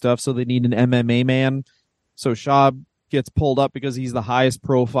UFC stuff, so they need an MMA man. So Schaub gets pulled up because he's the highest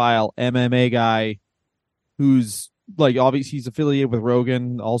profile MMA guy who's like, obviously he's affiliated with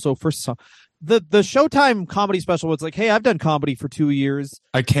Rogan. Also for some, the Showtime comedy special was like, hey, I've done comedy for 2 years.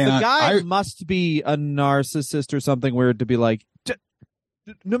 I cannot. The guy must be a narcissist or something weird to be like,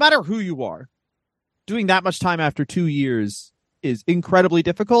 no matter who you are, doing that much time after 2 years is incredibly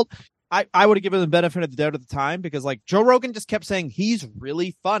difficult. I would have given the benefit of the doubt at the time because like Joe Rogan just kept saying he's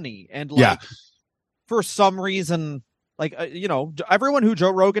really funny. And like, for some reason, like, everyone who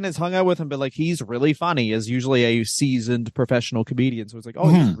Joe Rogan has hung out with and been like, he's really funny is usually a seasoned professional comedian. So it's like, oh,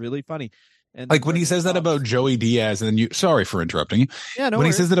 he's really funny. And like when he says that about Joey Diaz, and then sorry for interrupting you. Yeah, no when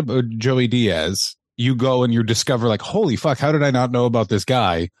worries. He says that about Joey Diaz, you go and you discover like, holy fuck, how did I not know about this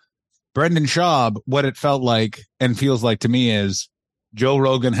guy? Brendan Schaub, what it felt like and feels like to me is Joe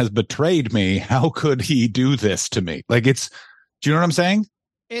Rogan has betrayed me. How could he do this to me? Like, do you know what I'm saying?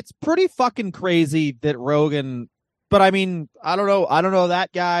 It's pretty fucking crazy that Rogan, but I mean, I don't know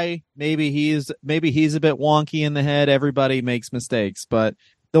that guy. Maybe he's a bit wonky in the head. Everybody makes mistakes, but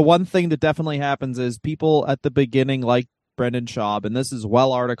the one thing that definitely happens is people at the beginning like Brendan Schaub, and this is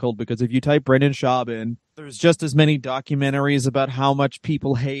well articled because if you type Brendan Schaub in, there's just as many documentaries about how much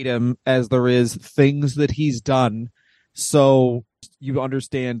people hate him as there is things that he's done. So you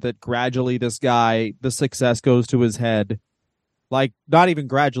understand that gradually this guy, the success goes to his head. Like, not even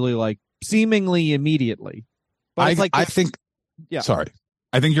gradually, like seemingly immediately. But I think you're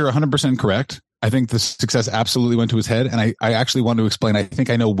 100% correct. I think the success absolutely went to his head. And I actually want to explain, I think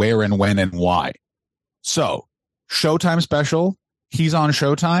I know where and when and why. So, Showtime special, he's on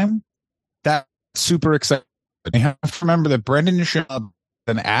Showtime. That's super exciting. You have to remember that Brendan Schaub is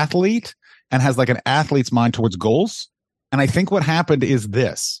an athlete and has like an athlete's mind towards goals. And I think what happened is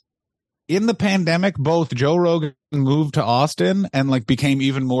this. In the pandemic, both Joe Rogan moved to Austin and like became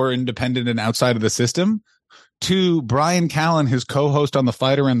even more independent and outside of the system. To Brian Callen, his co-host on The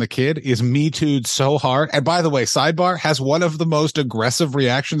Fighter and the Kid, is Me Too'd so hard. And by the way, sidebar, has one of the most aggressive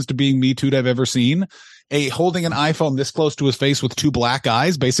reactions to being Me Too'd I've ever seen. Holding an iPhone this close to his face with two black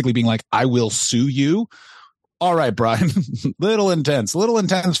eyes, basically being like, I will sue you. All right, Brian. little intense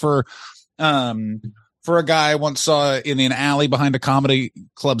for a guy I once saw in an alley behind a comedy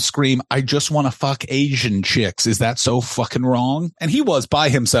club scream, I just want to fuck Asian chicks. Is that so fucking wrong? And he was by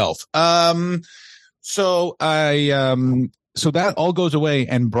himself. So that all goes away,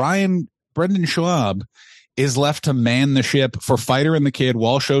 and Brendan Schaub is left to man the ship for Fighter and the Kid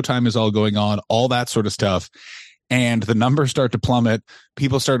while Showtime is all going on, all that sort of stuff. and the numbers start to plummet.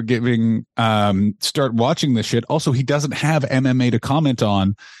 People start start watching this shit. Also, he doesn't have MMA to comment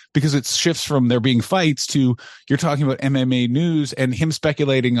on because it shifts from there being fights to you're talking about MMA news and him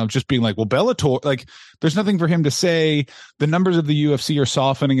speculating of just being like, well, Bellator, like there's nothing for him to say. The numbers of the UFC are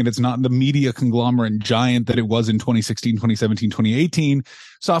softening and it's not the media conglomerate giant that it was in 2016, 2017, 2018.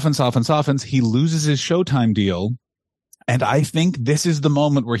 Softens. He loses his Showtime deal. And I think this is the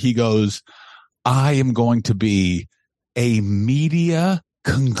moment where he goes, I am going to be a media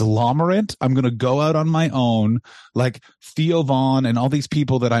conglomerate. I'm going to go out on my own, like Theo Vaughn and all these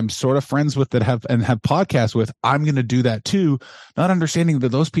people that I'm sort of friends with that have podcasts with. I'm going to do that too, not understanding that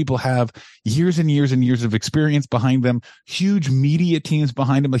those people have years and years and years of experience behind them, huge media teams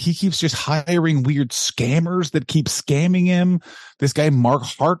behind him. Like he keeps just hiring weird scammers that keep scamming him. This guy, Mark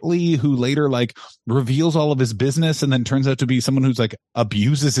Hartley, who later like reveals all of his business and then turns out to be someone who's like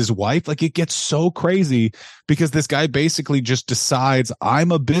abuses his wife. Like it gets so crazy because this guy basically just decides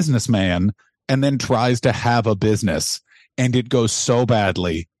I'm a businessman and then tries to have a business and it goes so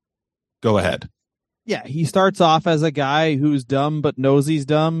badly. Go ahead. Yeah, he starts off as a guy who's dumb but knows he's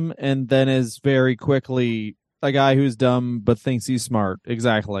dumb, and then is very quickly a guy who's dumb but thinks he's smart.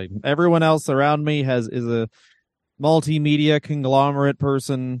 Exactly. Everyone else around me is a multimedia conglomerate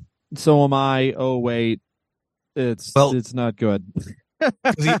person. So am I. Oh wait, it's not good.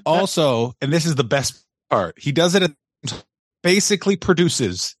 He also, and this is the best part, he does it basically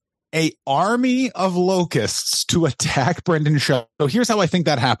produces a army of locusts to attack Brendan Schaub. So here's how I think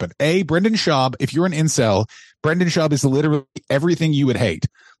that happened. Brendan Schaub, if you're an incel, Brendan Schaub is literally everything you would hate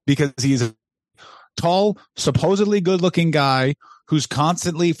because he's a tall, supposedly good-looking guy who's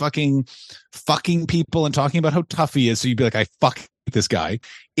constantly fucking people and talking about how tough he is. So you'd be like, I fuck this guy.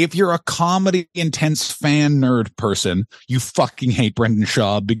 If you're a comedy intense fan nerd person, you fucking hate Brendan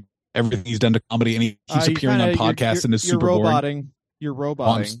Schaub because everything he's done to comedy, and he keeps appearing on podcasts and is super boring. You're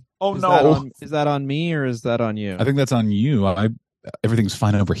roboting. Is that on me or is that on you? I think that's on you. Everything's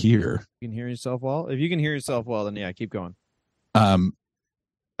fine over here. You can hear yourself well? If you can hear yourself well, then yeah, keep going.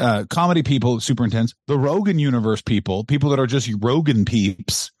 Comedy people, super intense. The Rogan universe people that are just Rogan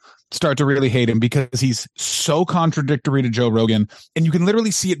peeps, start to really hate him because he's so contradictory to Joe Rogan. And you can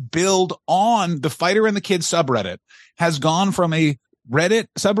literally see it build on. The Fighter and the Kid subreddit has gone from a Reddit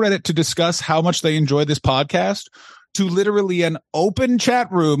subreddit to discuss how much they enjoy this podcast to literally an open chat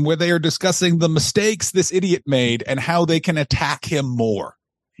room where they are discussing the mistakes this idiot made and how they can attack him more.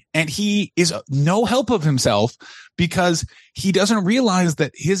 And he is no help of himself because he doesn't realize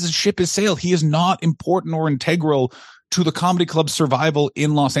that his ship has sailed. He is not important or integral to the comedy club's survival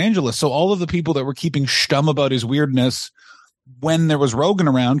in Los Angeles. So all of the people that were keeping stum about his weirdness when there was Rogan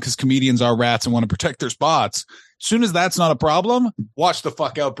around, because comedians are rats and want to protect their spots, soon as that's not a problem, watch the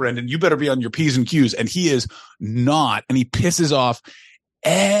fuck out, Brendan. You better be on your P's and Q's. And he is not. And he pisses off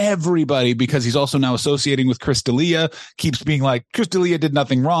everybody because he's also now associating with Chris D'Elia, keeps being like, Chris D'Elia did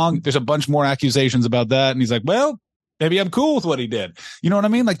nothing wrong. There's a bunch more accusations about that. And he's like, well, maybe I'm cool with what he did. You know what I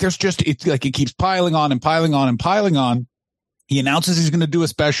mean? Like there's just, it's like it keeps piling on and piling on and piling on. He announces he's going to do a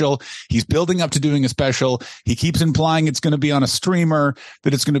special. He's building up to doing a special. He keeps implying it's going to be on a streamer,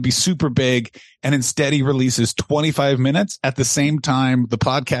 that it's going to be super big. And instead he releases 25 minutes. At the same time, the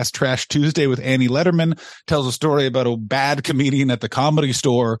podcast Trash Tuesday with Annie Letterman tells a story about a bad comedian at the Comedy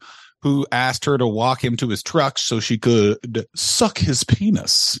Store who asked her to walk him to his truck so she could suck his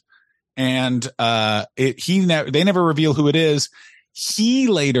penis. And they never reveal who it is. He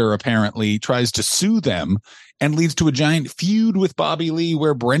later apparently tries to sue them and leads to a giant feud with Bobby Lee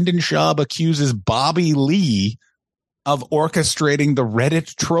where Brendan Schaub accuses Bobby Lee of orchestrating the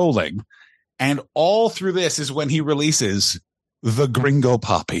Reddit trolling. And all through this is when he releases the Gringo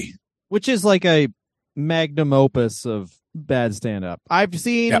Papi, which is like a magnum opus of bad stand-up. I've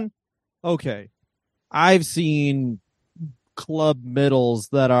seen club middles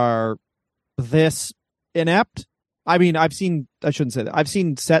that are this inept. I mean, I shouldn't say that. I've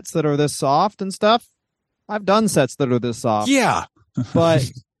seen sets that are this soft and stuff. I've done sets that are this soft. Yeah. But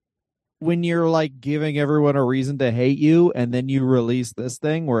when you're like giving everyone a reason to hate you and then you release this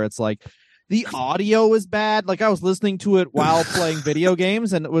thing where it's like the audio is bad. Like I was listening to it while playing video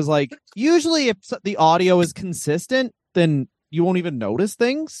games and it was like, usually if the audio is consistent, then you won't even notice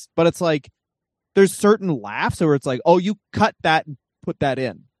things. But it's like, there's certain laughs where it's like, oh, you cut that and put that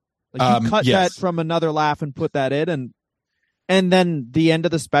in. Like you cut that from another laugh and put that in, and then the end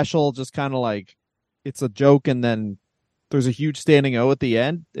of the special just kind of like it's a joke, and then there's a huge standing O at the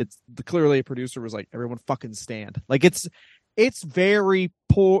end. It's clearly a producer was like, everyone fucking stand. Like it's very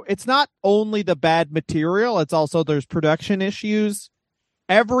poor. It's not only the bad material; it's also there's production issues,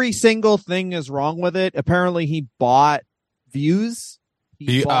 every single thing is wrong with it. Apparently, he bought views.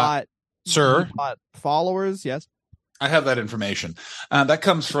 He bought followers. Yes. I have that information. That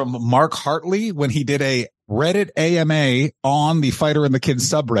comes from Mark Hartley when he did a Reddit AMA on the Fighter and the Kid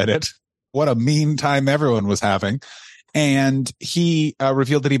subreddit. What a mean time everyone was having. And he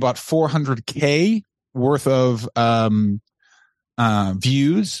revealed that he bought 400K worth of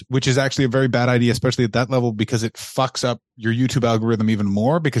views, which is actually a very bad idea, especially at that level, because it fucks up your YouTube algorithm even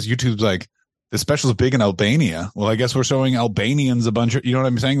more, because YouTube's like, the special is big in Albania. Well, I guess we're showing Albanians a bunch of, you know what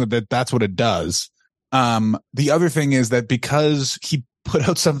I'm saying? That's what it does. The other thing is that because he put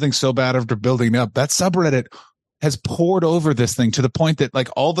out something so bad after building up, that subreddit has poured over this thing to the point that like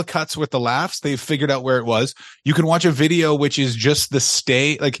all the cuts with the laughs, they've figured out where it was. You can watch a video, which is just they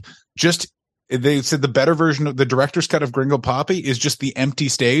said the better version of the director's cut of Gringo Papi is just the empty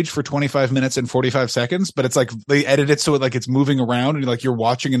stage for 25 minutes and 45 seconds. But it's like they edit it so it's moving around and like you're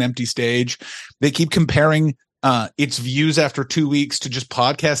watching an empty stage. They keep comparing its views after 2 weeks to just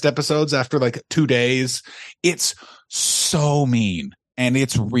podcast episodes after like 2 days. It's so mean. And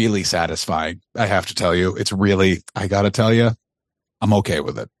it's really satisfying. I have to tell you, I got to tell you, I'm okay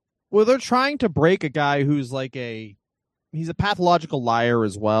with it. Well, they're trying to break a guy who's like he's a pathological liar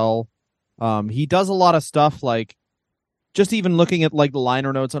as well. He does a lot of stuff like just even looking at like the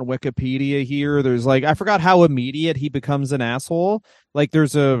liner notes on Wikipedia here. There's like, I forgot how immediate he becomes an asshole. Like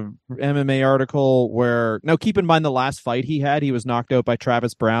there's a MMA article where, now keep in mind the last fight he had, he was knocked out by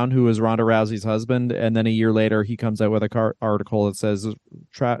Travis Brown, who was Ronda Rousey's husband. And then a year later, he comes out with a article that says,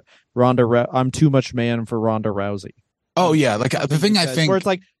 I'm too much man for Ronda Rousey. Oh yeah. Like the thing I think where it's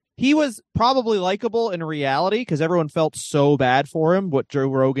like, he was probably likable in reality because everyone felt so bad for him, what Joe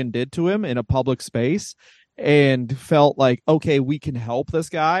Rogan did to him in a public space, and felt like, okay, we can help this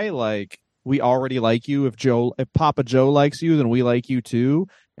guy. Like, we already like you. If Papa Joe likes you, then we like you too.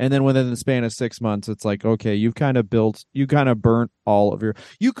 And then within the span of 6 months, it's like, okay, you kind of burnt all of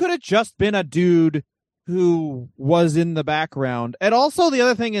you could have just been a dude who was in the background. And also the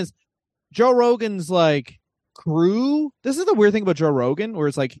other thing is Joe Rogan's like crew. This is the weird thing about Joe Rogan, where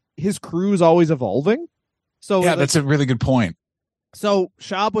it's like his crew is always evolving. So yeah, that's a really good point. So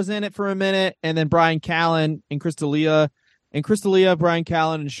Schaub was in it for a minute, and then Brian Callen and Crystalia. And Crystalia, Brian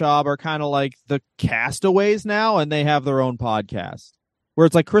Callen, and Schaub are kind of like the castaways now, and they have their own podcast. Where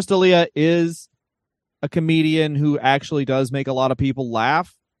it's like Crystalia is a comedian who actually does make a lot of people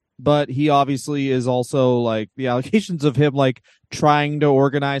laugh, but he obviously is also like the allegations of him like trying to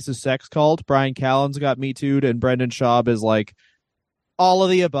organize a sex cult. Brian Callen's got Me Too'd, and Brendan Schaub is like all of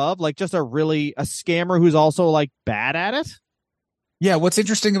the above, like just a scammer who's also like bad at it. Yeah, what's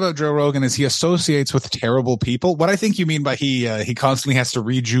interesting about Joe Rogan is he associates with terrible people. What I think you mean by he constantly has to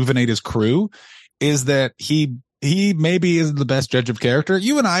rejuvenate his crew is that he maybe isn't the best judge of character.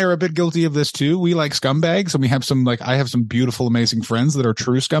 You and I are a bit guilty of this too. We like scumbags, and we have I have some beautiful, amazing friends that are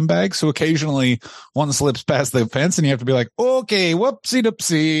true scumbags. So occasionally one slips past the fence and you have to be like, okay, whoopsie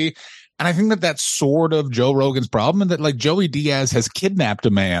doopsie. And I think that's sort of Joe Rogan's problem, and that like Joey Diaz has kidnapped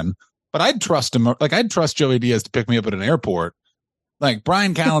a man, but I'd trust him. Like I'd trust Joey Diaz to pick me up at an airport. Like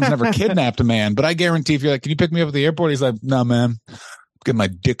Brian Callen's never kidnapped a man, but I guarantee if you're like, can you pick me up at the airport? He's like, no, man, I'm getting my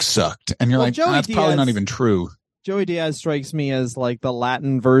dick sucked. And you're like, that's probably not even true. Joey Diaz strikes me as like the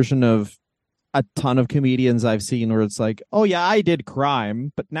Latin version of a ton of comedians I've seen where it's like, oh yeah, I did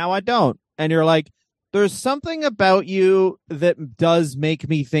crime, but now I don't. And you're like, there's something about you that does make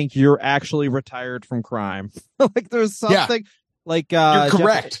me think you're actually retired from crime. Like there's something like you're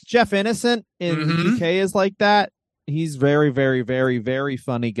correct. Jeff Innocent in the UK is like that. He's very, very, very, very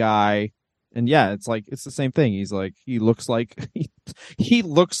funny guy. And yeah, it's like, it's the same thing. He's like, he looks like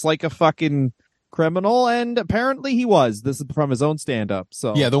a fucking criminal, and apparently he was. This is from his own stand-up.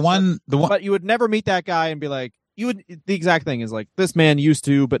 So yeah, the one. But you would never meet that guy and be like, the exact thing is like, this man used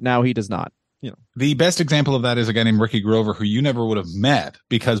to, but now he does not. You know, the best example of that is a guy named Ricky Grover, who you never would have met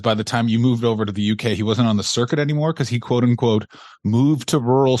because by the time you moved over to the UK, he wasn't on the circuit anymore because he quote unquote moved to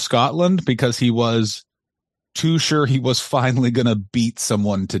rural Scotland because he was too sure he was finally gonna beat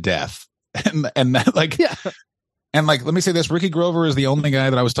someone to death. And that like yeah. And like, let me say this, Ricky Grover is the only guy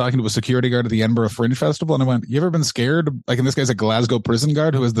that I was talking to, a security guard at the Edinburgh Fringe Festival. And I went, you ever been scared? Like, and this guy's a Glasgow prison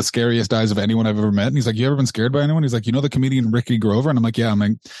guard who has the scariest eyes of anyone I've ever met. And he's like, you ever been scared by anyone? He's like, you know the comedian Ricky Grover? And I'm like, yeah.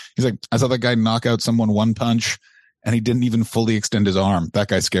 He's like, I saw that guy knock out someone one punch and he didn't even fully extend his arm. That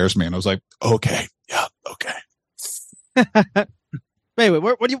guy scares me. And I was like, okay. Yeah. Okay. Wait,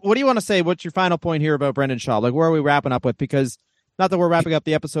 what do you want to say? What's your final point here about Brendan Schaub? Like, where are we wrapping up with? Because not that we're wrapping up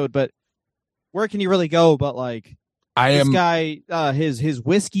the episode, but where can you really go? But like, this guy, his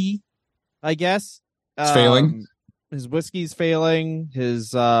whiskey, I guess, it's failing. his whiskey's failing.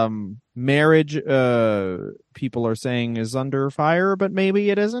 His marriage, people are saying is under fire, but maybe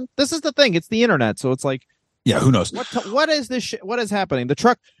it isn't. This is the thing. It's the internet, so it's like, Yeah, who knows? what is this? What is happening? The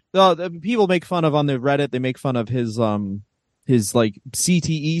truck. The people make fun of on the Reddit. They make fun of his like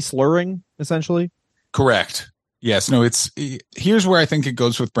CTE slurring, essentially. Correct. Yes. No, here's where I think it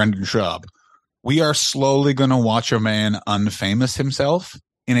goes with Brendan Schaub. We are slowly going to watch a man unfamous himself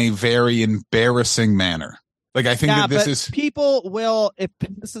in a very embarrassing manner. Like, I think that this is people will, if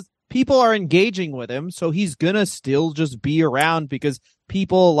this is people are engaging with him, so he's gonna still just be around because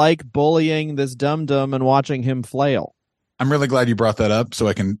people like bullying this dum-dum and watching him flail. I'm really glad you brought that up so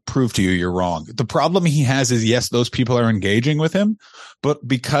I can prove to you you're wrong. The problem he has is, yes, those people are engaging with him, but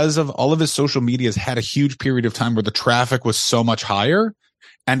because of all of his social media has had a huge period of time where the traffic was so much higher,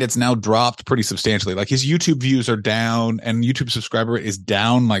 and it's now dropped pretty substantially. Like, his YouTube views are down and YouTube subscriber rate is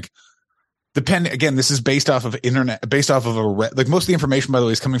down. Like, again, this is based off of like, most of the information, by the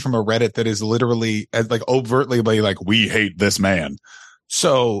way, is coming from a Reddit that is literally like overtly like, we hate this man.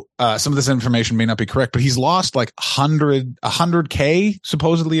 So some of this information may not be correct, but he's lost like 100K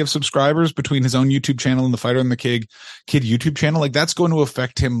supposedly of subscribers between his own YouTube channel and the Fighter and the Kid YouTube channel. Like, that's going to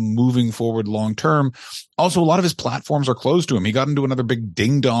affect him moving forward long term. Also, a lot of his platforms are closed to him. He got into another big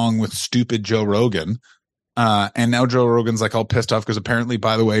ding dong with stupid Joe Rogan. And now Joe Rogan's like all pissed off because apparently,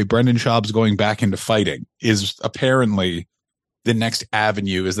 by the way, Brendan Schaub's going back into fighting is apparently the next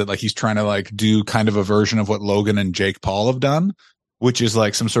avenue, is that like he's trying to like do kind of a version of what Logan and Jake Paul have done, which is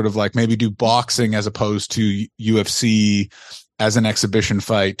like some sort of like maybe do boxing as opposed to UFC as an exhibition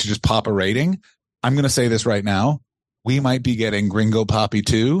fight to just pop a rating. I'm going to say this right now. We might be getting Gringo Papi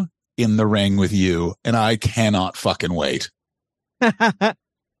 2 in the ring with you, and I cannot fucking wait.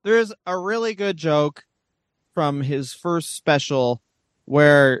 There's a really good joke from his first special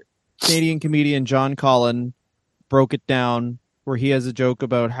where Canadian comedian John Collin broke it down, where he has a joke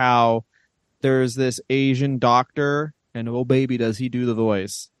about how there's this Asian doctor, and oh baby, does he do the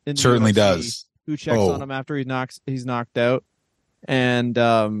voice. Certainly does. Who checks on him after he's knocked out. And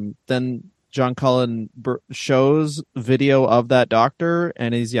then John Cullen shows video of that doctor,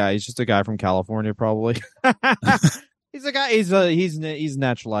 and he's just a guy from California, probably. He's a guy. He's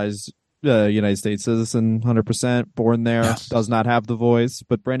naturalized United States citizen, 100%, born there. Does not have the voice,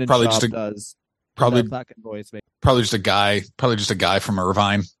 but Brendan Schaub does. Probably that fucking voice, mate. Probably just a guy from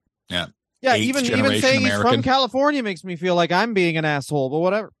Irvine. Yeah. Yeah, even saying he's from California makes me feel like I'm being an asshole, but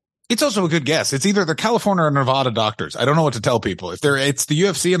whatever. It's also a good guess. It's either they're California or Nevada doctors. I don't know what to tell people. If it's the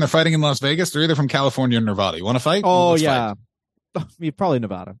UFC and they're fighting in Las Vegas, they're either from California or Nevada. You want to fight? Oh, yeah. Probably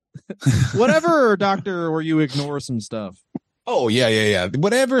Nevada. Whatever doctor where you ignore some stuff. Oh, yeah.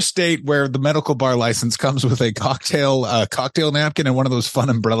 Whatever state where the medical bar license comes with a cocktail napkin and one of those fun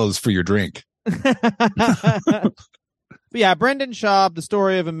umbrellas for your drink. But yeah, Brendan Schaub, the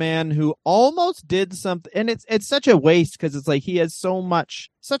story of a man who almost did something, and it's such a waste because it's like he has so much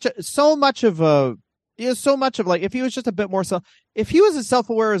of like, if he was just a bit more if he was as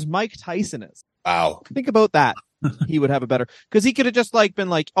self-aware as Mike Tyson is. Wow. Think about that. He would have a better, because he could have just like been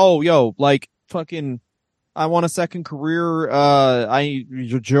like, oh, yo, like fucking, I want a second career.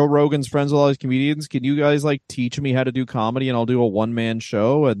 Joe Rogan's friends with all these comedians. Can you guys like teach me how to do comedy and I'll do a one-man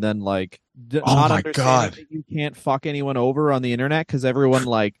show? And then like, oh my God, that you can't fuck anyone over on the internet because everyone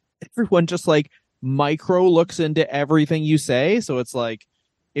just like micro looks into everything you say. So it's like,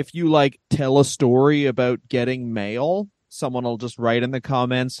 if you like tell a story about getting mail, someone will just write in the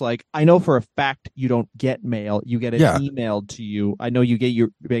comments like, I know for a fact you don't get mail. You get it emailed to you. I know you get your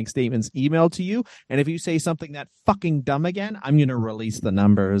bank statements emailed to you. And if you say something that fucking dumb again, I'm going to release the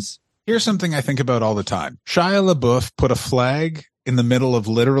numbers. Here's something I think about all the time. Shia LaBeouf put a flag in the middle of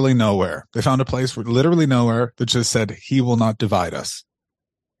literally nowhere. They found a place where literally nowhere that just said, he will not divide us.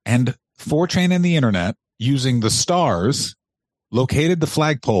 And 4chan and the internet, using the stars, located the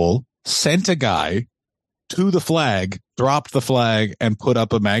flagpole, sent a guy to the flag, dropped the flag, and put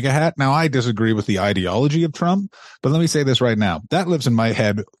up a MAGA hat. Now, I disagree with the ideology of Trump, but let me say this right now. That lives in my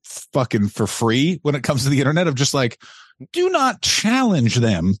head fucking for free when it comes to the internet, of just like, do not challenge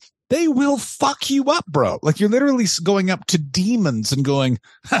them. They will fuck you up, bro. Like, you're literally going up to demons and going,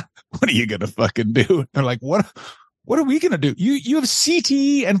 what are you going to fucking do? They're like, what are we going to do? You have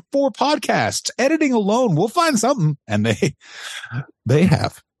CTE and 4 podcasts. Editing alone, we'll find something. And they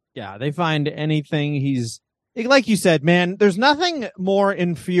have. Yeah, they find anything. He's, like you said, man, there's nothing more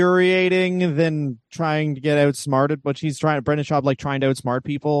infuriating than trying to get outsmarted, but Brendan Schaub, like trying to outsmart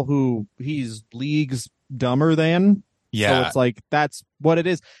people who he's leagues dumber than. Yeah. So it's like, that's what it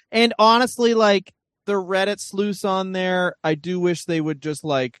is. And honestly, like the Reddit sleuths on there, I do wish they would just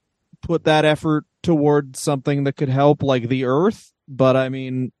like put that effort toward something that could help, like the Earth. But I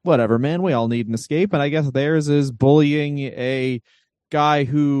mean, whatever, man. We all need an escape, and I guess theirs is bullying a guy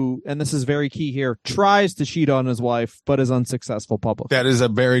who, and this is very key here, tries to cheat on his wife but is unsuccessful publicly. That is a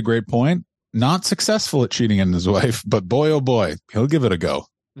very great point. Not successful at cheating on his wife, but boy, oh boy, he'll give it a go.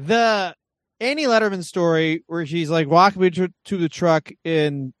 The Annie Letterman story where she's like, walk me to the truck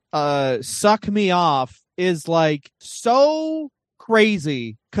and suck me off is like so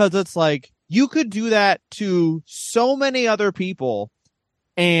crazy, because it's like you could do that to so many other people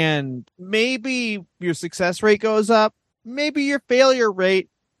and maybe your success rate goes up, maybe your failure rate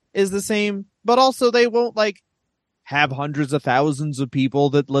is the same, but also they won't like have hundreds of thousands of people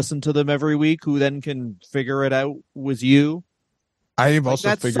that listen to them every week who then can figure it out with you. I've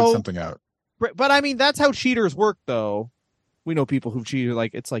also figured something out. But I mean, that's how cheaters work, though. We know people who've cheated.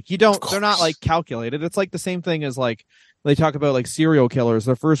 Like, it's like they're not like calculated. It's like the same thing as like they talk about like serial killers.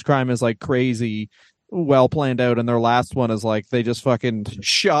 Their first crime is like crazy, well planned out, and their last one is like they just fucking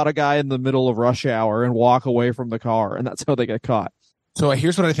shot a guy in the middle of rush hour and walk away from the car, and that's how they get caught. So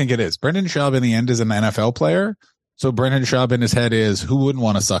here's what I think it is. Brendan Schaub in the end is an NFL player. So Brendan Schaub in his head is, who wouldn't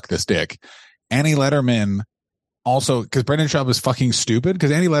want to suck this dick? Annie Letterman also, because Brendan Schaub is fucking stupid, because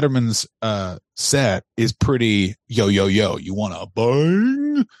Annie Letterman's set is pretty yo, you want to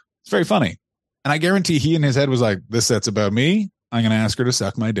bang? It's very funny. And I guarantee he in his head was like, this set's about me. I'm going to ask her to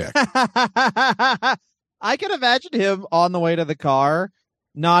suck my dick. I can imagine him on the way to the car,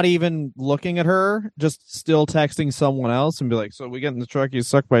 not even looking at her, just still texting someone else and be like, so we get in the truck, you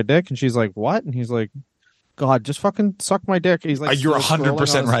suck my dick? And she's like, what? And he's like, God, just fucking suck my dick. He's like, you're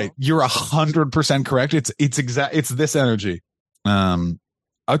 100% right. You're 100% correct. It's this energy.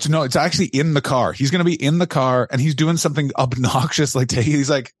 It's actually in the car. He's going to be in the car and he's doing something obnoxious. Like he's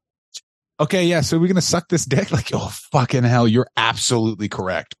like, okay, yeah. So we're going to suck this dick. Like, oh, fucking hell. You're absolutely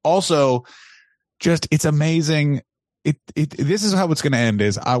correct. Also, just, it's amazing. This is how it's going to end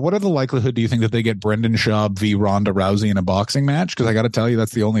is, what are the likelihood do you think that they get Brendan Schaub v. Ronda Rousey in a boxing match? Because I got to tell you,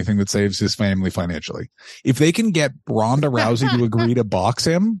 that's the only thing that saves his family financially. If they can get Ronda Rousey to agree to box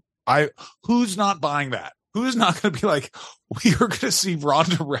him, who's not buying that? Who's not going to be like, we are going to see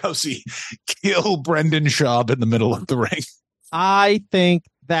Ronda Rousey kill Brendan Schaub in the middle of the ring? I think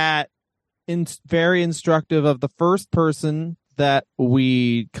that very instructive of the first person that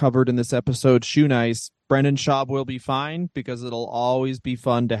we covered in this episode, Shoenice. Brendan Schaub will be fine because it'll always be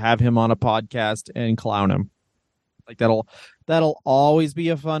fun to have him on a podcast and clown him. Like that'll always be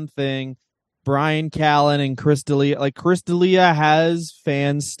a fun thing. Brian Callen and Chris D'Elia. Like Chris D'Elia has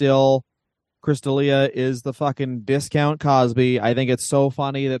fans still. Chris D'Elia is the fucking discount Cosby. I think it's so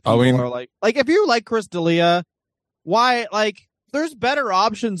funny that people are like if you like Chris D'Elia, why like there's better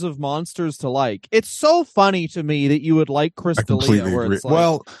options of monsters to like. It's so funny to me that you would like Chris D'Elia where it's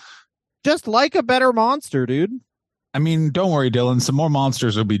like, just like a better monster, dude. I mean, don't worry, Dylan. Some more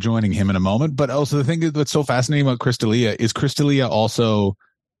monsters will be joining him in a moment. But also the thing that's so fascinating about Chris D'Elia is Chris D'Elia also,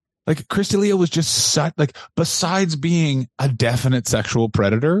 like Chris D'Elia was just such, like, besides being a definite sexual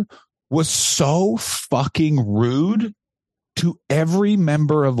predator, was so fucking rude to every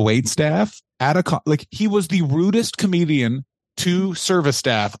member of waitstaff like he was the rudest comedian to service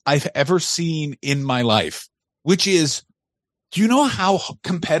staff I've ever seen in my life, which is, do you know how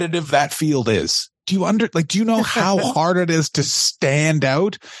competitive that field is? Do you know how hard it is to stand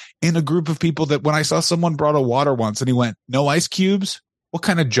out in a group of people that when I saw someone brought a water once and he went, no ice cubes? What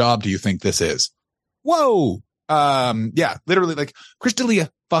kind of job do you think this is? Whoa. Yeah, literally like Chris D'Elia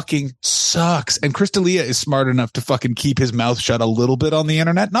fucking sucks. And Chris D'Elia is smart enough to fucking keep his mouth shut a little bit on the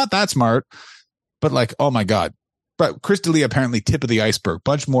internet. Not that smart, but like, oh my God. But Chris D'Elia apparently tip of the iceberg.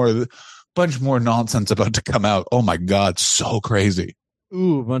 Bunch more nonsense about to come out. Oh my God, so crazy.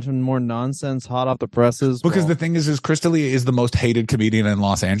 Ooh, a bunch of more nonsense hot off the presses. Because the thing is Chris D'Elia is the most hated comedian in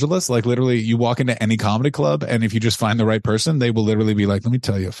Los Angeles. Like literally you walk into any comedy club and if you just find the right person, they will literally be like, let me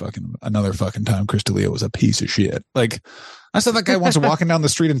tell you another fucking time Chris D'Elia was a piece of shit. Like I saw that guy once walking down the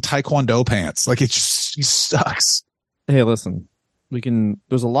street in Taekwondo pants. Like he sucks. Hey, listen,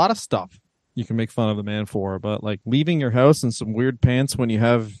 there's a lot of stuff you can make fun of the man for, but like leaving your house in some weird pants when you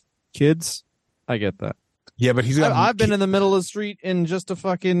have kids, I get that. Yeah, but I've been in the middle of the street in just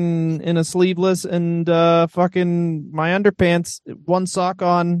in a sleeveless and fucking my underpants, one sock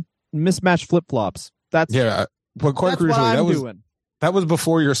on, mismatched flip flops. That's But quite crucially, that was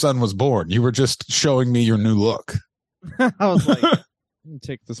before your son was born. You were just showing me your new look. I was like,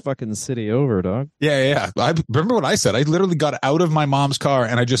 take this fucking city over, dog. Yeah. I remember what I said. I literally got out of my mom's car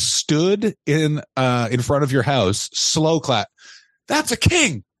and I just stood in front of your house, slow clap. That's a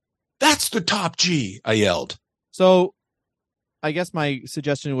king. That's the top G, I yelled. So I guess my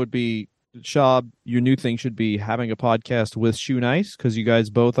suggestion would be, Schaub, your new thing should be having a podcast with Shoenice, because you guys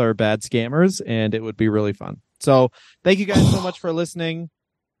both are bad scammers, and it would be really fun. So thank you guys so much for listening.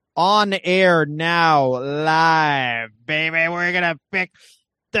 On air now, live, baby. We're going to pick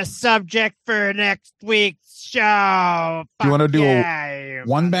the subject for next week's show. Do you want to do a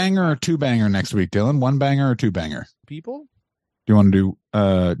one banger or two banger next week, Dylan? One banger or two banger? people? Do you want to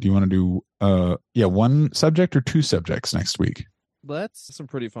do one subject or two subjects next week? Let's some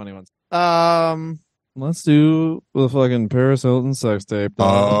pretty funny ones. Let's do the fucking Paris Hilton sex tape.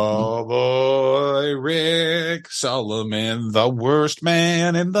 Oh boy, Rick Solomon, the worst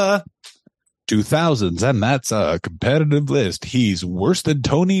man in the 2000s, and that's a competitive list. He's worse than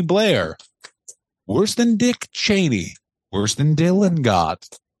Tony Blair, worse than Dick Cheney, worse than Dylan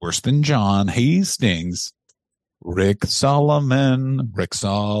Gott, worse than John Hastings. Rick Solomon.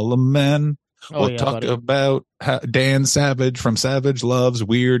 We'll talk about Dan Savage from Savage Love's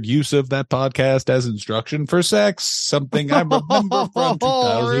weird use of that podcast as instruction for sex. Something I remember from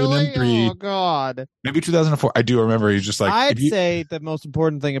 2003. Really? Oh, God. Maybe 2004. I do remember. He's just like, I'd say the most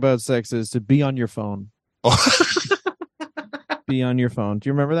important thing about sex is to be on your phone. Be on your phone. Do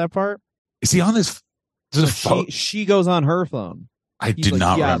you remember that part? Is he on his phone? She goes on her phone. I did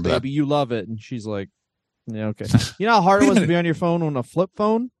not remember baby, that. You love it. And she's like, yeah, okay. You know how hard it was to be on your phone on a flip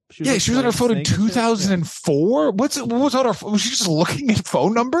phone? She was on her phone in 2004. What was on her phone? Was she just looking at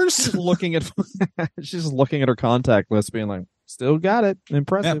phone numbers? She's looking at her contact list, being like, still got it.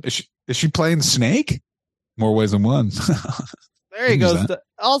 Impressive. Yeah, is she playing Snake? More ways than one. There he goes.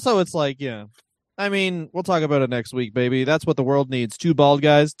 Also, it's like, yeah. I mean, we'll talk about it next week, baby. That's what the world needs. Two bald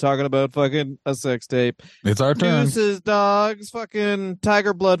guys talking about fucking a sex tape. It's our turn. Deuces, dogs, fucking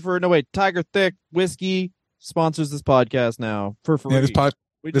Tiger Thick whiskey sponsors this podcast now for free. Yeah,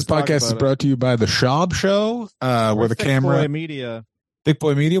 this podcast is brought to you by the Schaub Show, where the camera Thick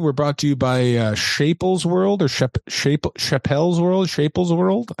Boy Media. We're brought to you by Shaples World or Chappelle's World, Shaples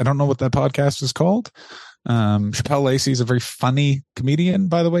World. I don't know what that podcast is called. Chappelle Lacey is a very funny comedian,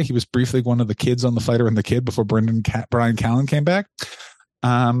 by the way. He was briefly one of the kids on The Fighter and the Kid before Brian Callen came back.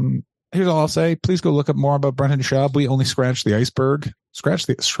 Here's all I'll say. Please go look up more about Brendan Schaub. We only scratched the iceberg. Scratch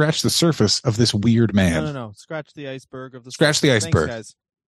the surface of this weird man. No. Scratch the iceberg of the. Scratch the iceberg. Thanks, guys.